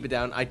please keep it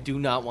down? I do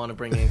not want to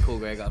bring in Cool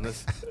Greg on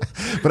this.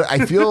 But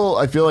I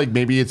feel like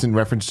maybe it's in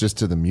reference just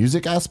to the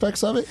music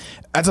aspects of it.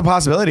 That's a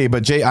possibility,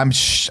 but Jay, I'm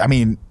sure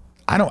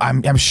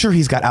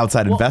he's got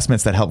outside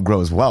investments that help grow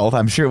his wealth.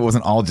 I'm sure it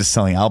wasn't all just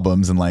selling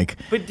albums and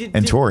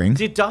touring.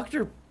 Did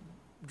Dr.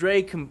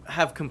 Dre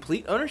have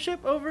complete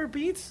ownership over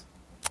Beats?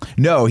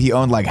 No, he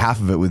owned like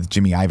half of it with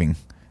Jimmy Iovine.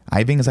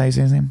 Iovine, is that how you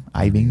say his name?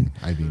 Iovine,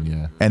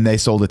 yeah. And they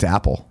sold it to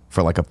Apple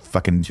for like a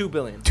fucking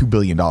 $2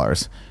 billion.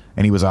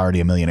 And he was already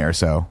a millionaire,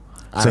 so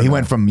he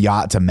went from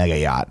yacht to mega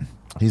yacht.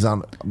 He's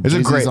on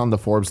the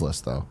Forbes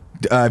list though.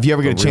 If you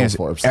ever get a chance,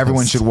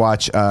 everyone should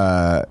watch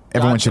that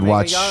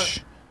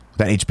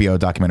HBO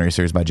documentary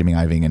series by Jimmy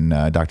Iovine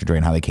and Dr. Dre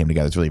and how they came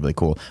together. It's really, really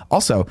cool.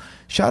 Also,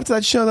 shout out to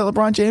that show that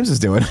LeBron James is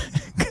doing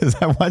because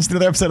I watched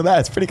another episode of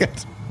that. It's pretty good.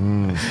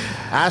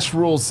 Ash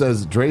Rules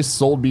says Dre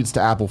sold Beats to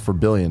Apple for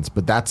billions,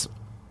 but that's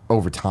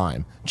over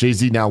time.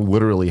 Jay-Z now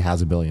literally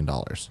has $1 billion.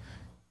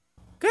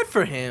 Good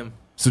for him.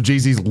 So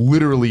Jay-Z's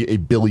literally a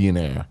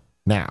billionaire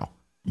now.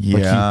 Yeah.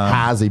 Like he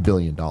has $1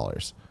 billion.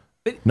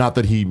 Not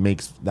that he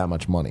makes that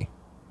much money.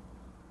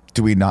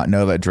 Do we not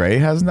know that Dre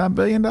has that $1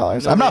 billion?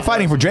 I'm not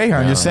fighting for Dre here.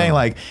 I'm just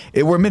saying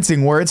we're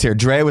mincing words here.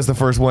 Dre was the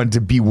first one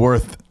to be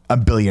worth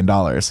 $1 billion.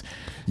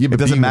 Yeah, but it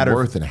doesn't matter.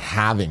 Worth and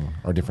having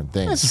are different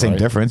things. It's the same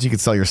difference. You could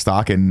sell your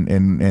stock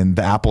in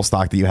the Apple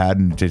stock that you had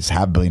and just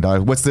have $1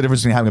 billion. What's the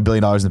difference between having $1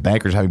 billion in the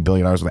bank or just having $1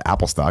 billion with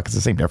Apple stock? It's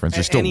the same difference.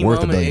 You're still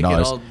worth $1 billion. It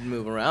could all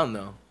move around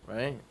though,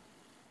 right?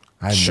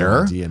 I have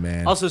no idea,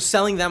 man. Also,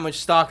 selling that much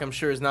stock, I'm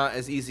sure, is not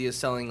as easy as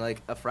selling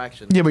like a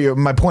fraction. Yeah, but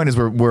my point is,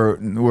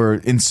 we're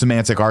in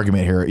semantic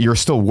argument here. You're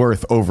still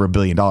worth over $1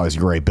 billion.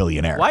 You're a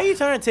billionaire. Why are you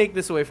trying to take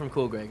this away from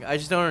Cool Greg? I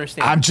just don't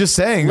understand. I'm just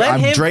saying.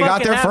 Dre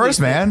got there first,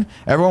 man.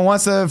 Everyone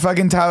wants to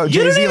fucking tout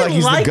Jay-Z like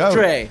he's the GOAT.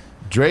 Dre.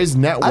 Dre's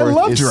net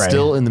worth is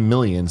still in the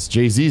millions.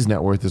 Jay-Z's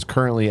net worth is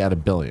currently at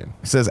 $1 billion.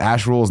 It says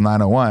Ash Rules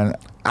 901.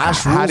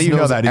 How do you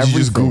know that? Did you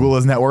just Google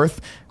his net worth?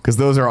 Because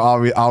those are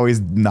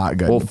always not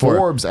good. Well,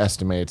 Forbes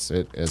estimates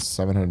it as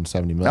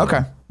 $770 million.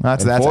 Okay,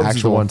 that's Forbes actual.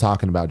 is the one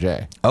talking about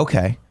Jay.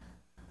 Okay,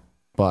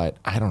 but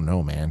I don't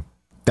know, man.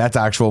 That's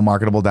actual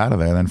marketable data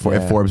there. Then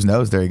if Forbes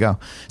knows, there you go.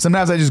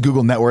 Sometimes I just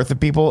Google net worth of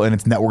people and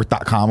it's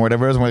networth.com or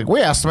whatever it is. I'm like, we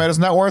estimate his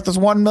net worth is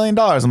 $1 million.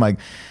 I'm like,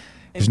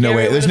 there's no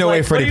way. There's no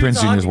way Freddie Prinze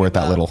Jr. is worth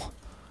that little.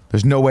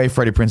 There's no way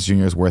Freddie Prinze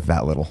Jr. is worth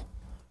that little.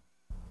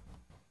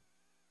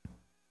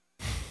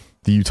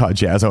 The Utah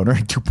Jazz owner,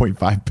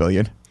 $2.5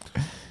 billion.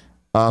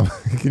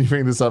 Can you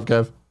bring this up,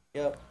 Kev?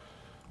 Yep.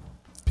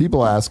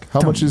 People ask,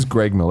 how much is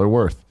Greg Miller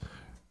worth?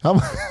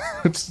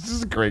 It's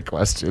just a great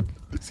question.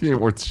 He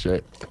ain't worth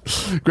shit.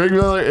 Greg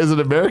Miller is an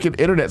American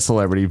internet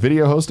celebrity,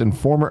 video host, and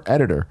former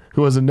editor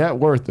who has a net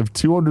worth of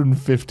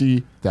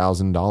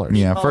 $250,000.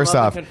 Yeah, first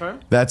off,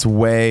 that's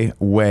way,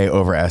 way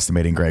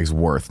overestimating Greg's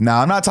worth.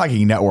 Now, I'm not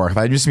talking net worth.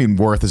 I just mean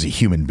worth as a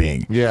human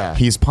being. Yeah.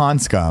 He's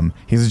pond scum.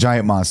 He's a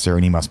giant monster,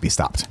 and he must be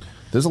stopped.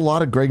 There's a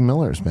lot of Greg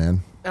Millers,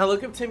 man. Now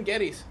look up Tim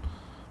Geddes.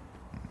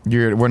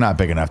 We're not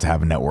big enough to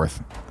have a net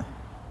worth.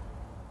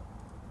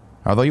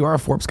 Although you are a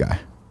Forbes guy.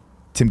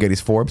 Tim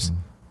Geddes Forbes.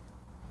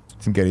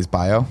 Tim Geddes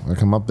bio. I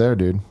come up there,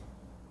 dude.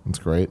 That's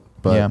great.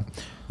 But yeah.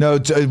 No,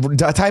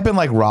 type in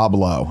like Rob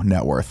Lowe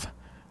net worth.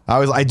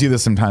 I do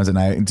this sometimes at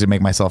night to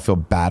make myself feel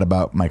bad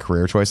about my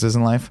career choices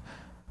in life.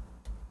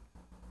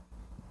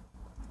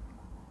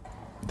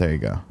 There you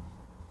go.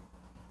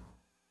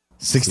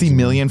 60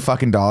 million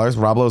fucking dollars.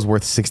 Rob Lowe's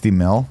worth 60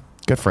 mil.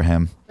 Good for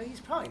him. He's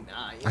probably not.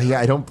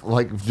 Yeah, I don't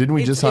like. Didn't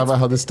we just talk about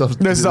how this stuff?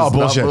 This is all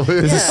bullshit.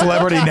 This is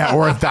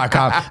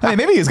celebritynetworth.com. I mean,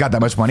 maybe he's got that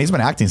much money. He's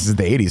been acting since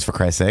the 80s, for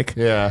Christ's sake.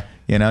 Yeah.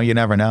 You know, you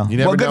never know.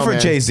 Well, good for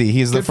Jay-Z.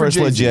 He's the first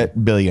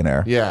legit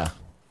billionaire. Yeah.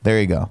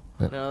 There you go.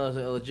 No, those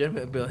are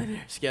legitimate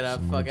billionaires. Get out,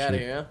 fuck out of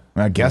here.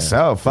 Huh? I guess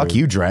so. Fuck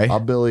you, Dre. A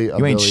Billy.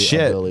 You ain't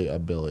shit. A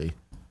Billy.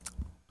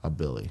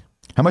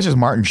 How much is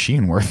Martin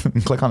Sheen worth?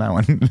 Click on that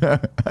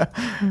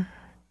one.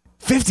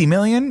 50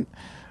 million?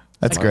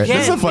 That's great.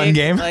 This is a fun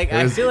game. Like,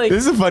 I feel like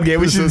this is a fun game.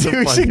 We should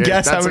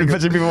guess how many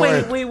people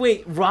worth.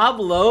 Wait.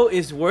 Rob Lowe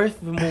is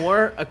worth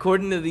more,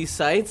 according to these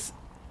sites,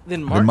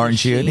 than Martin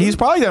Sheen. He's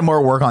probably done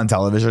more work on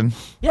television.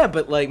 Yeah,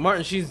 but like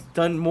Martin Sheen's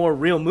done more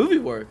real movie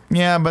work.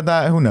 Yeah,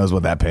 but who knows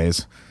what that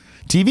pays?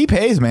 TV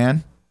pays,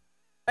 man.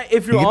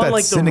 If you're on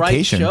like the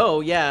right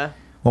show, yeah.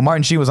 Well,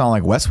 Martin Sheen was on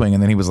like West Wing,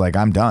 and then he was like,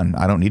 "I'm done.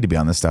 I don't need to be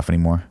on this stuff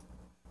anymore."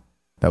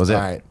 That was it.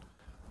 All right.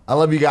 I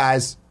love you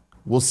guys.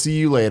 We'll see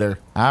you later.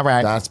 All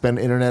right. That's been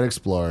Internet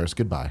Explorers.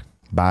 Goodbye.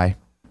 Bye.